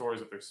a lot of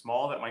stores, if they're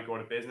small, that might go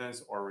out of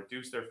business or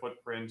reduce their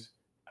footprint.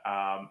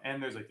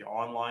 And there's like the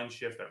online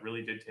shift that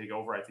really did take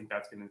over. I think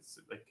that's going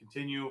to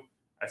continue,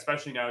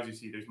 especially now as you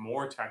see there's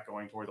more tech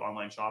going towards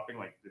online shopping,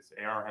 like this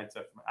AR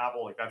headset from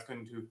Apple. Like,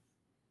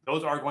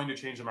 those are going to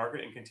change the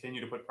market and continue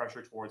to put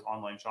pressure towards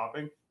online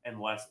shopping and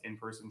less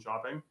in-person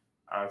shopping.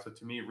 So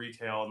to me,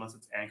 retail, unless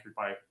it's anchored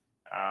by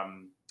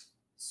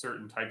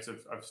certain types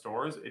of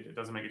stores, it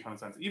doesn't make a ton of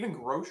sense. Even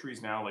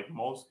groceries now, like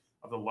most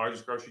of the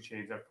largest grocery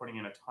chains, are putting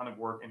in a ton of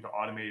work into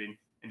automating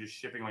and just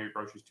shipping all your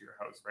groceries to your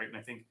house, right? And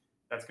I think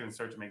that's going to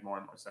start to make more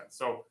and more sense.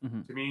 So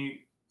to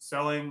me,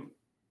 selling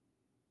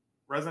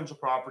residential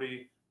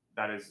property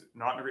that is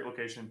not in a great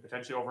location,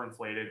 potentially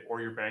overinflated, or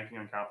you're banking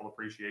on capital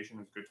appreciation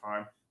is a good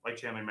time. Like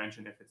Chandler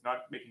mentioned, if it's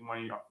not making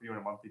money for you on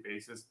a monthly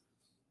basis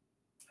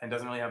and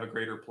doesn't really have a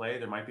greater play,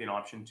 there might be an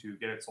option to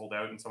get it sold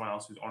out and someone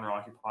else who's owner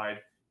occupied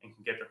and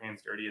can get their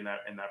hands dirty in that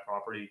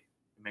property.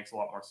 It makes a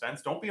lot more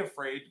sense. Don't be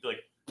afraid to be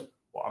like,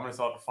 well, I'm going to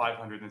sell it for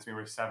 500, and it's going to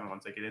be worth 7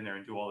 once I get in there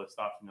and do all this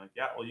stuff. And you're like,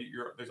 yeah, well,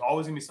 there's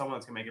always going to be someone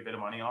that's going to make a bit of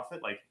money off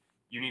it. Like,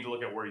 you need to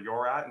look at where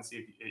you're at and see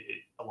if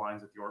it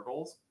aligns with your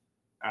goals.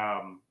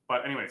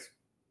 But anyways,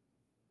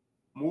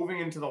 moving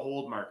into the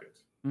hold market.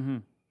 Mm-hmm.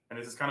 And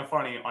this is kind of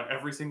funny. On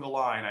every single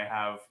line, I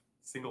have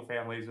single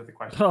families with a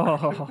question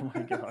mark. Oh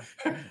my god!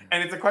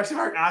 And it's a question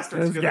mark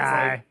asterisk. This guy.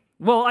 It's like,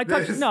 well, I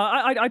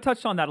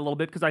touched on that a little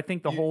bit because I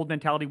think the hold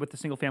mentality with the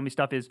single family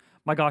stuff is,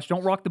 my gosh,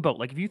 don't rock the boat.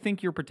 Like, if you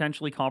think you're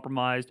potentially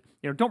compromised,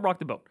 don't rock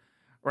the boat.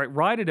 Right?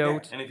 Ride it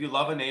out. And if you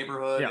love a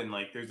neighborhood, and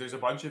like there's a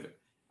bunch of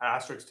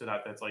asterisks to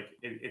that. That's like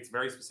it's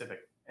very specific.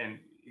 And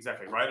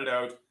exactly, ride it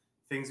out.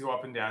 Things go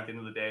up and down at the end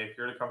of the day. If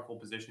you're in a comfortable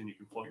position, you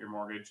can float your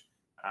mortgage,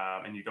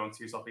 and you don't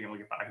see yourself being able to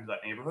get back into that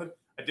neighborhood.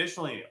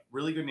 Additionally,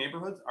 really good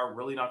neighborhoods are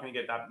really not going to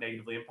get that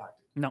negatively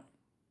impacted. No.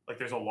 Like,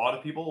 there's a lot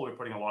of people who are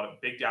putting a lot of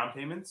big down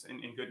payments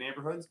in good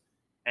neighborhoods,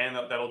 and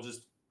that'll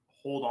just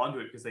hold on to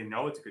it because they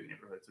know it's a good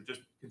neighborhood. So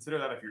just consider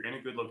that if you're in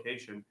a good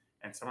location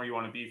and somewhere you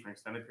want to be for an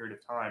extended period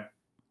of time,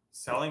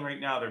 selling right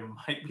now, there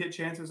might be a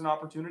chance there's an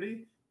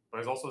opportunity, but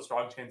there's also a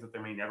strong chance that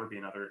there may never be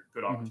another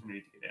good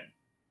opportunity to get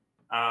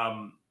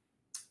in.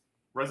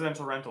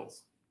 Residential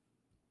rentals.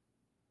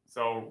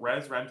 So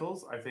res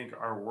rentals, I think,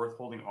 are worth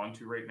holding on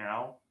to right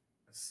now,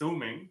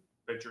 assuming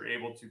that you're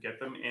able to get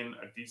them in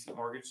a decent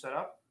mortgage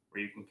setup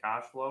where you can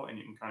cash flow and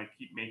you can kind of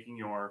keep making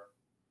your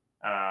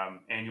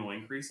annual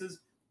increases.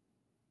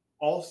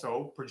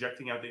 Also,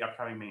 projecting out the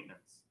upcoming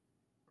maintenance,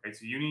 right?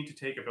 So you need to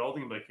take a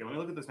building and be like, okay, let me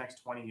look at this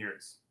next 20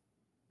 years.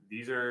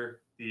 These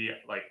are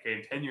okay,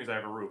 in 10 years I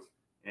have a roof.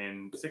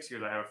 In 6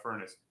 years I have a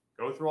furnace.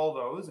 Go through all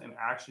those and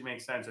actually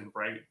make sense and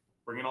bring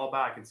it all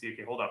back and see,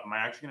 okay, hold up, am I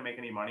actually going to make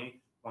any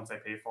money once I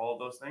pay for all of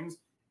those things?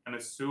 And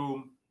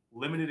assume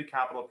limited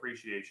capital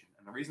appreciation.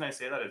 And the reason I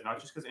say that is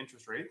not just because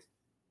interest rates,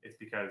 it's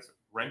because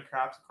rent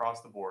caps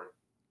across the board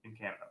in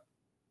Canada.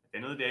 At the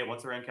end of the day,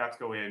 once the rent caps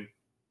go in,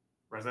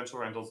 residential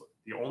rentals,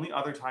 the only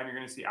other time you're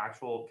going to see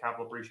actual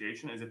capital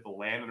appreciation is if the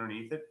land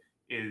underneath it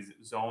is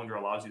zoned or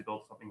allows you to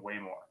build something way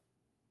more.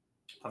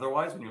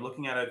 Otherwise, when you're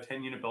looking at a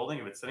 10-unit building,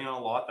 if it's sitting on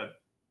a lot that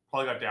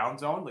probably got down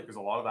zoned, like there's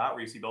a lot of that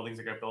where you see buildings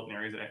that got built in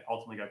areas that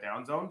ultimately got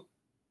down zoned,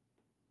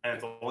 and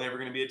it's only ever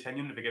going to be a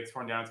 10-unit. If it gets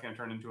torn down, it's going to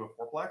turn into a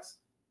fourplex.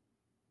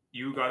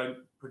 You got to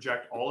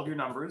project all of your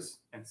numbers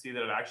and see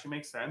that it actually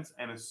makes sense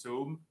and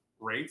assume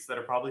rates that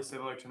are probably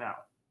similar to now.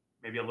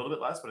 Maybe a little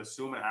bit less, but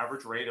assume an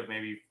average rate of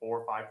maybe 4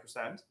 or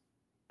 5%,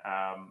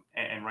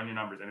 and run your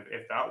numbers. And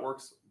if that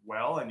works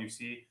well and you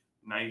see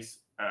nice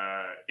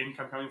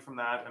income coming from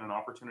that and an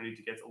opportunity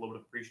to get a little bit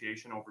of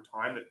appreciation over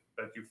time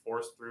that you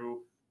force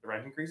through the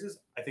rent increases,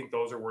 I think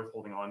those are worth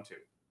holding on to.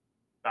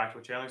 Back to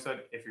what Chandler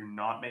said, if you're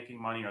not making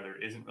money or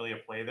there isn't really a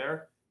play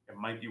there, it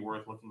might be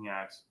worth looking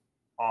at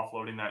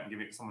offloading that and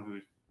giving it to someone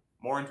who's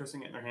more interested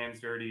in getting their hands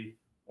dirty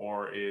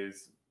or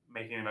is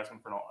making an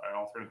investment for an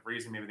alternative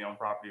reason. Maybe they own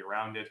property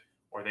around it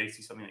or they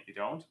see something that you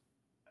don't.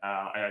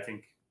 I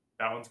think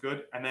that one's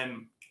good. And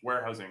then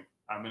warehousing.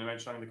 I'm going to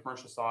mention on the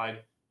commercial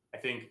side, I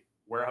think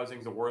warehousing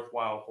is a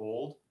worthwhile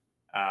hold.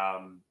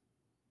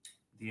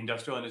 The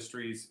industrial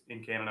industries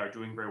in Canada are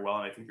doing very well,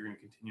 and I think they're going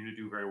to continue to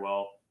do very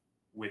well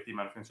with the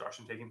amount of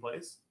construction taking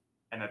place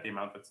and that the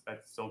amount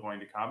that's still going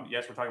to come.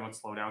 Yes, we're talking about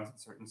slowdowns in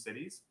certain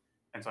cities,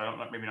 and so I don't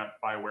maybe not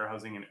buy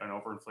warehousing in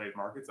overinflated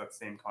markets. That's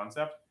the same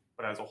concept,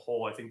 but as a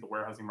whole, I think the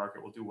warehousing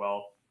market will do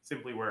well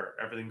simply where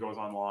everything goes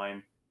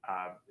online.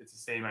 It's the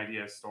same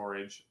idea as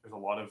storage. There's a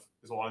lot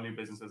of new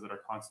businesses that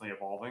are constantly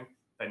evolving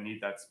that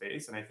need that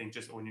space, and I think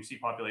just when you see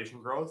population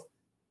growth,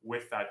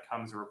 with that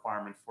comes a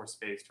requirement for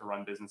space to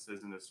run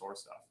businesses and to store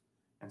stuff.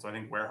 And so I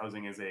think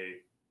warehousing is a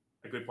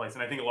good place.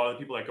 And I think a lot of the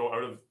people that go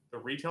out of the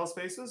retail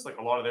spaces, like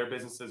a lot of their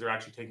businesses are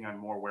actually taking on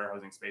more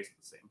warehousing space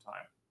at the same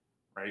time,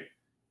 right?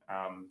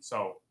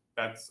 So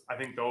I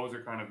think those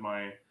are kind of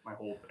my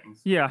whole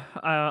things. Yeah,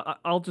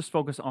 I'll just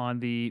focus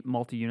on the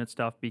multi-unit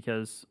stuff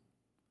because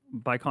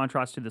by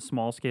contrast to the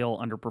small scale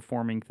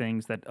underperforming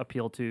things that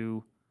appeal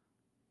to,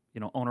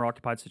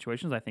 owner-occupied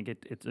situations, I think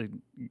it's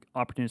an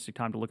opportunistic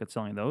time to look at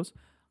selling those.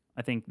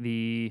 I think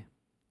the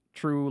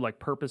true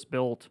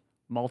purpose-built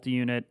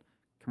multi-unit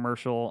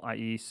commercial,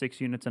 i.e.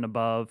 6 units and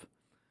above,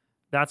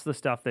 that's the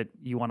stuff that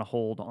you want to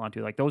hold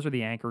onto. Those are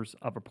the anchors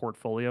of a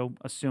portfolio,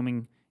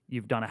 assuming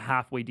you've done a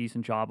halfway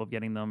decent job of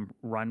getting them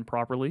run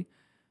properly.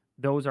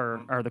 Those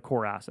are the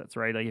core assets,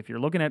 right? If you're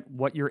looking at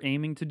what you're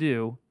aiming to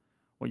do,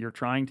 what you're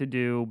trying to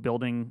do,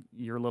 building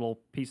your little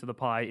piece of the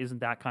pie, isn't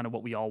that kind of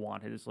what we all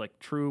want? It is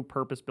true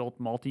purpose-built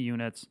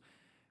multi-units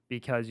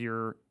because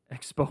your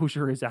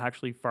exposure is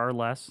actually far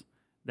less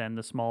than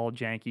the small,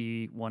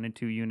 janky 1 and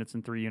 2 units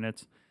and 3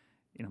 units.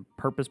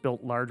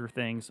 Purpose-built larger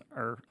things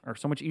are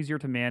so much easier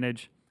to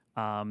manage.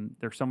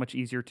 They're so much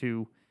easier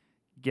to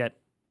get,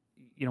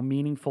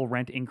 meaningful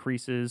rent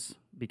increases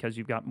because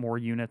you've got more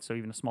units. So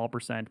even a small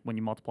percent, when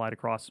you multiply it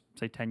across,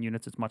 say, 10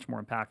 units, it's much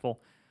more impactful.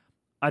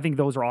 I think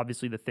those are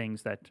obviously the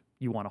things that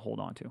you want to hold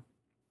on to.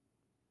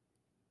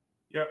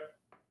 Yep.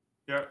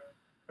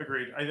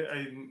 Agreed.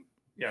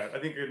 I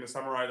think in the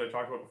summarize I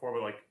talked about before,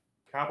 but like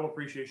capital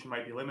appreciation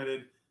might be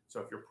limited. So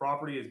if your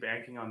property is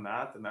banking on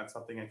that, then that's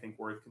something I think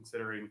worth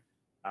considering,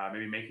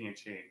 maybe making a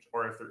change.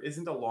 Or if there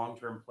isn't a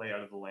long-term play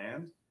out of the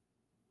land,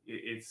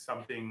 it's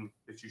something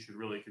that you should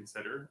really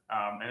consider.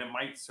 And it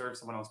might serve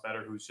someone else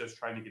better who's just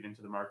trying to get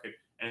into the market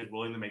and is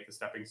willing to make the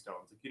stepping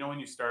stones. Like, when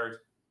you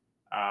start,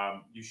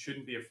 you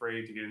shouldn't be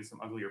afraid to get into some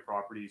uglier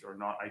properties or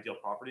not ideal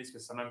properties,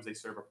 because sometimes they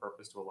serve a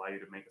purpose to allow you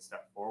to make a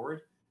step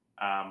forward.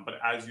 But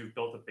as you've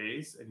built a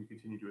base and you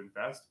continue to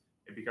invest,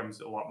 it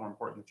becomes a lot more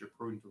important that you're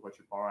prudent with what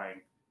you're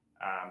buying,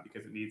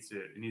 because it needs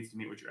to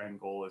meet what your end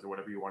goal is or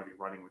whatever you want to be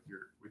running with your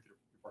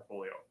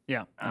portfolio.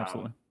 Yeah,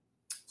 absolutely.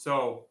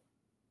 So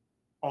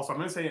also, I'm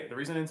going to say the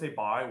reason I didn't say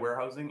buy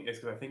warehousing is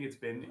because I think it's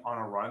been on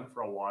a run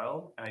for a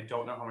while, and I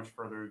don't know how much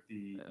further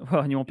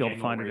Well, you won't be able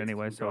to find it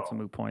anyway, so it's a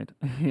moot point.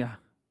 Yeah.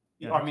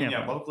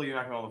 Locally you're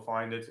not going to be able to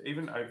find it.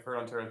 Even I've heard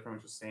Ontario is pretty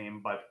much the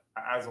same, but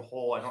as a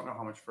whole, I don't know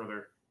how much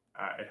further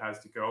it has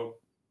to go.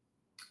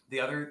 The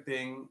other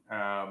thing,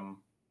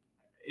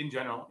 in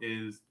general,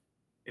 is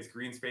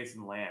green space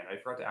and land. I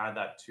forgot to add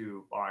that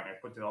to buying. I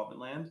put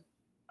development land,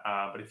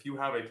 but if you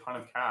have a ton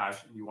of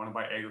cash and you want to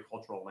buy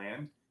agricultural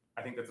land,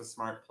 I think that's a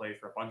smart play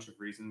for a bunch of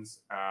reasons.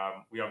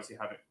 We obviously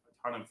have a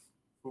ton of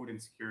food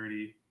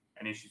insecurity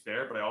and issues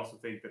there, but I also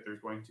think that there's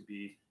going to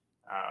be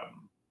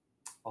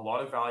a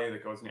lot of value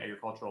that goes into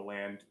agricultural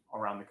land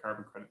around the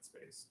carbon credit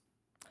space.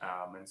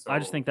 And so I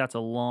just think that's a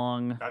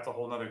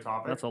whole nother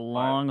topic. That's a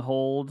long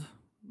hold.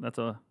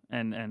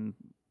 And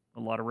a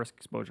lot of risk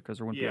exposure, because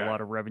there wouldn't be a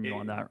lot of revenue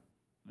on that,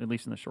 at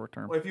least in the short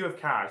term. Well, if you have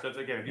cash,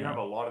 if you have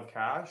a lot of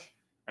cash,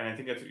 and I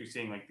think that's what you're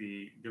seeing, like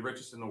the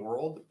richest in the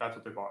world, that's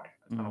what they're buying,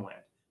 a ton of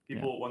land.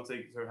 People, once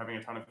they start having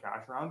a ton of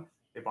cash around,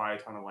 they buy a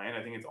ton of land.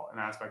 I think it's an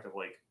aspect of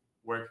like,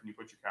 where can you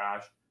put your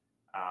cash?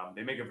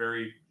 They make a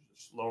very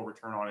slow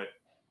return on it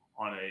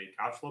on a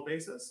cash flow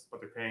basis, but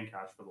they're paying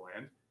cash for the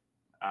land.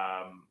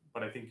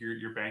 But I think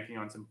you're banking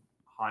on some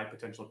high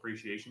potential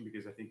appreciation,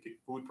 because I think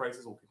food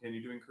prices will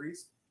continue to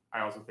increase.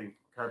 I also think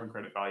carbon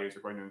credit values are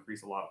going to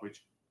increase a lot,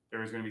 which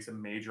there is going to be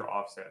some major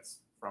offsets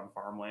from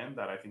farmland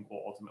that I think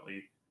will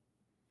ultimately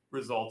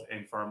result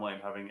in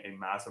farmland having a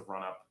massive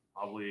run up.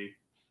 Probably,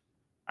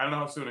 I don't know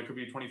how soon, it could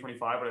be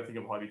 2025, but I think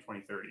it'll probably be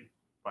 2030.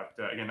 But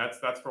again,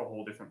 that's for a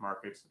whole different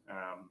market.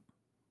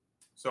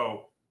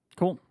 So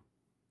cool.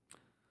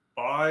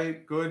 Buy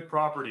good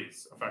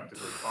properties,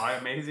 effectively. Buy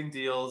amazing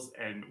deals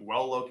and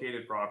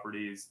well-located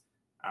properties.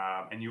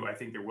 I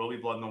think there will be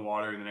blood in the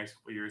water in the next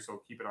couple of years,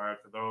 so keep an eye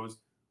out for those.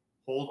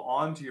 Hold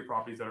on to your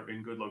properties that are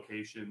in good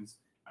locations,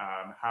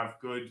 have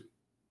good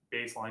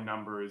baseline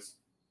numbers,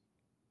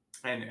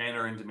 and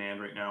are in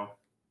demand right now.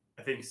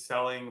 I think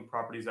selling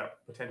properties that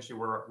potentially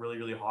were really,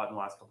 really hot in the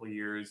last couple of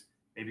years,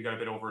 maybe got a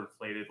bit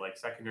overinflated, like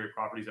secondary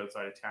properties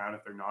outside of town,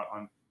 if they're not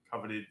on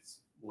coveted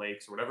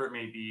lakes or whatever it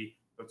may be,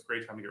 that's a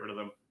great time to get rid of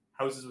them.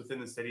 Houses within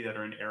the city that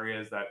are in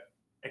areas that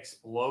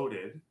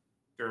exploded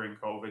during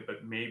COVID,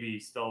 but maybe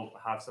still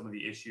have some of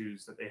the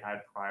issues that they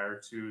had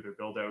prior to their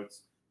build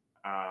outs.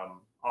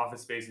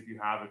 Office space, if you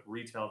have it,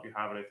 retail, if you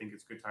have it, I think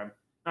it's a good time.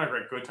 Not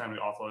a good time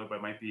to offload it, but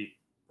it might be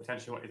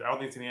potentially, I don't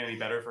think it's going to get any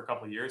better for a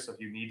couple of years. So if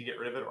you need to get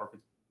rid of it, or if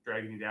it's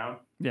dragging you down,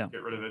 get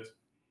rid of it.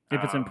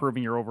 If it's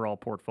improving your overall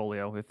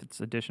portfolio, if it's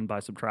addition by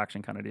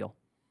subtraction kind of deal.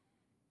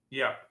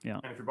 Yeah.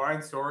 And if you're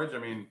buying storage, I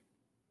mean,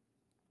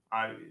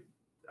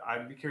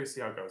 I'd be curious to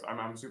see how it goes.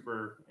 I'm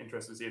super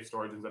interested to see if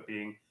storage ends up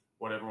being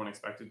what everyone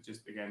expected,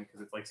 just again,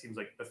 because it seems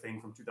like the thing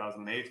from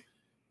 2008.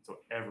 So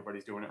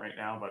everybody's doing it right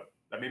now, but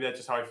maybe that's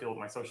just how I feel with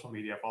my social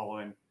media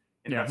following.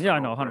 I know,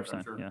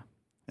 100%. Sure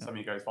some of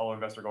you guys follow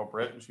Investor Go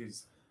Brit, and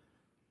she's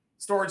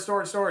storage.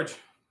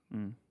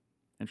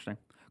 Interesting.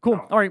 Cool.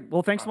 All right.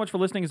 Well, thanks so much for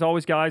listening. As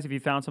always, guys, if you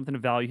found something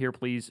of value here,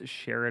 please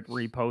share it,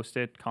 repost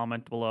it,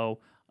 comment below.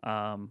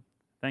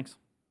 Thanks.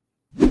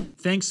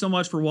 Thanks so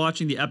much for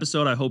watching the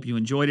episode. I hope you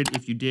enjoyed it.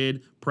 If you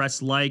did,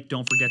 press like.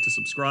 Don't forget to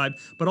subscribe.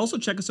 But also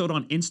check us out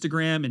on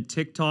Instagram and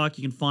TikTok.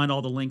 You can find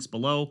all the links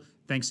below.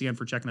 Thanks again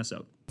for checking us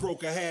out.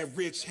 Broke, I had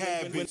rich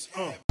habits.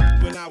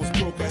 When I was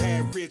broke, I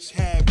had rich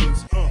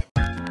habits.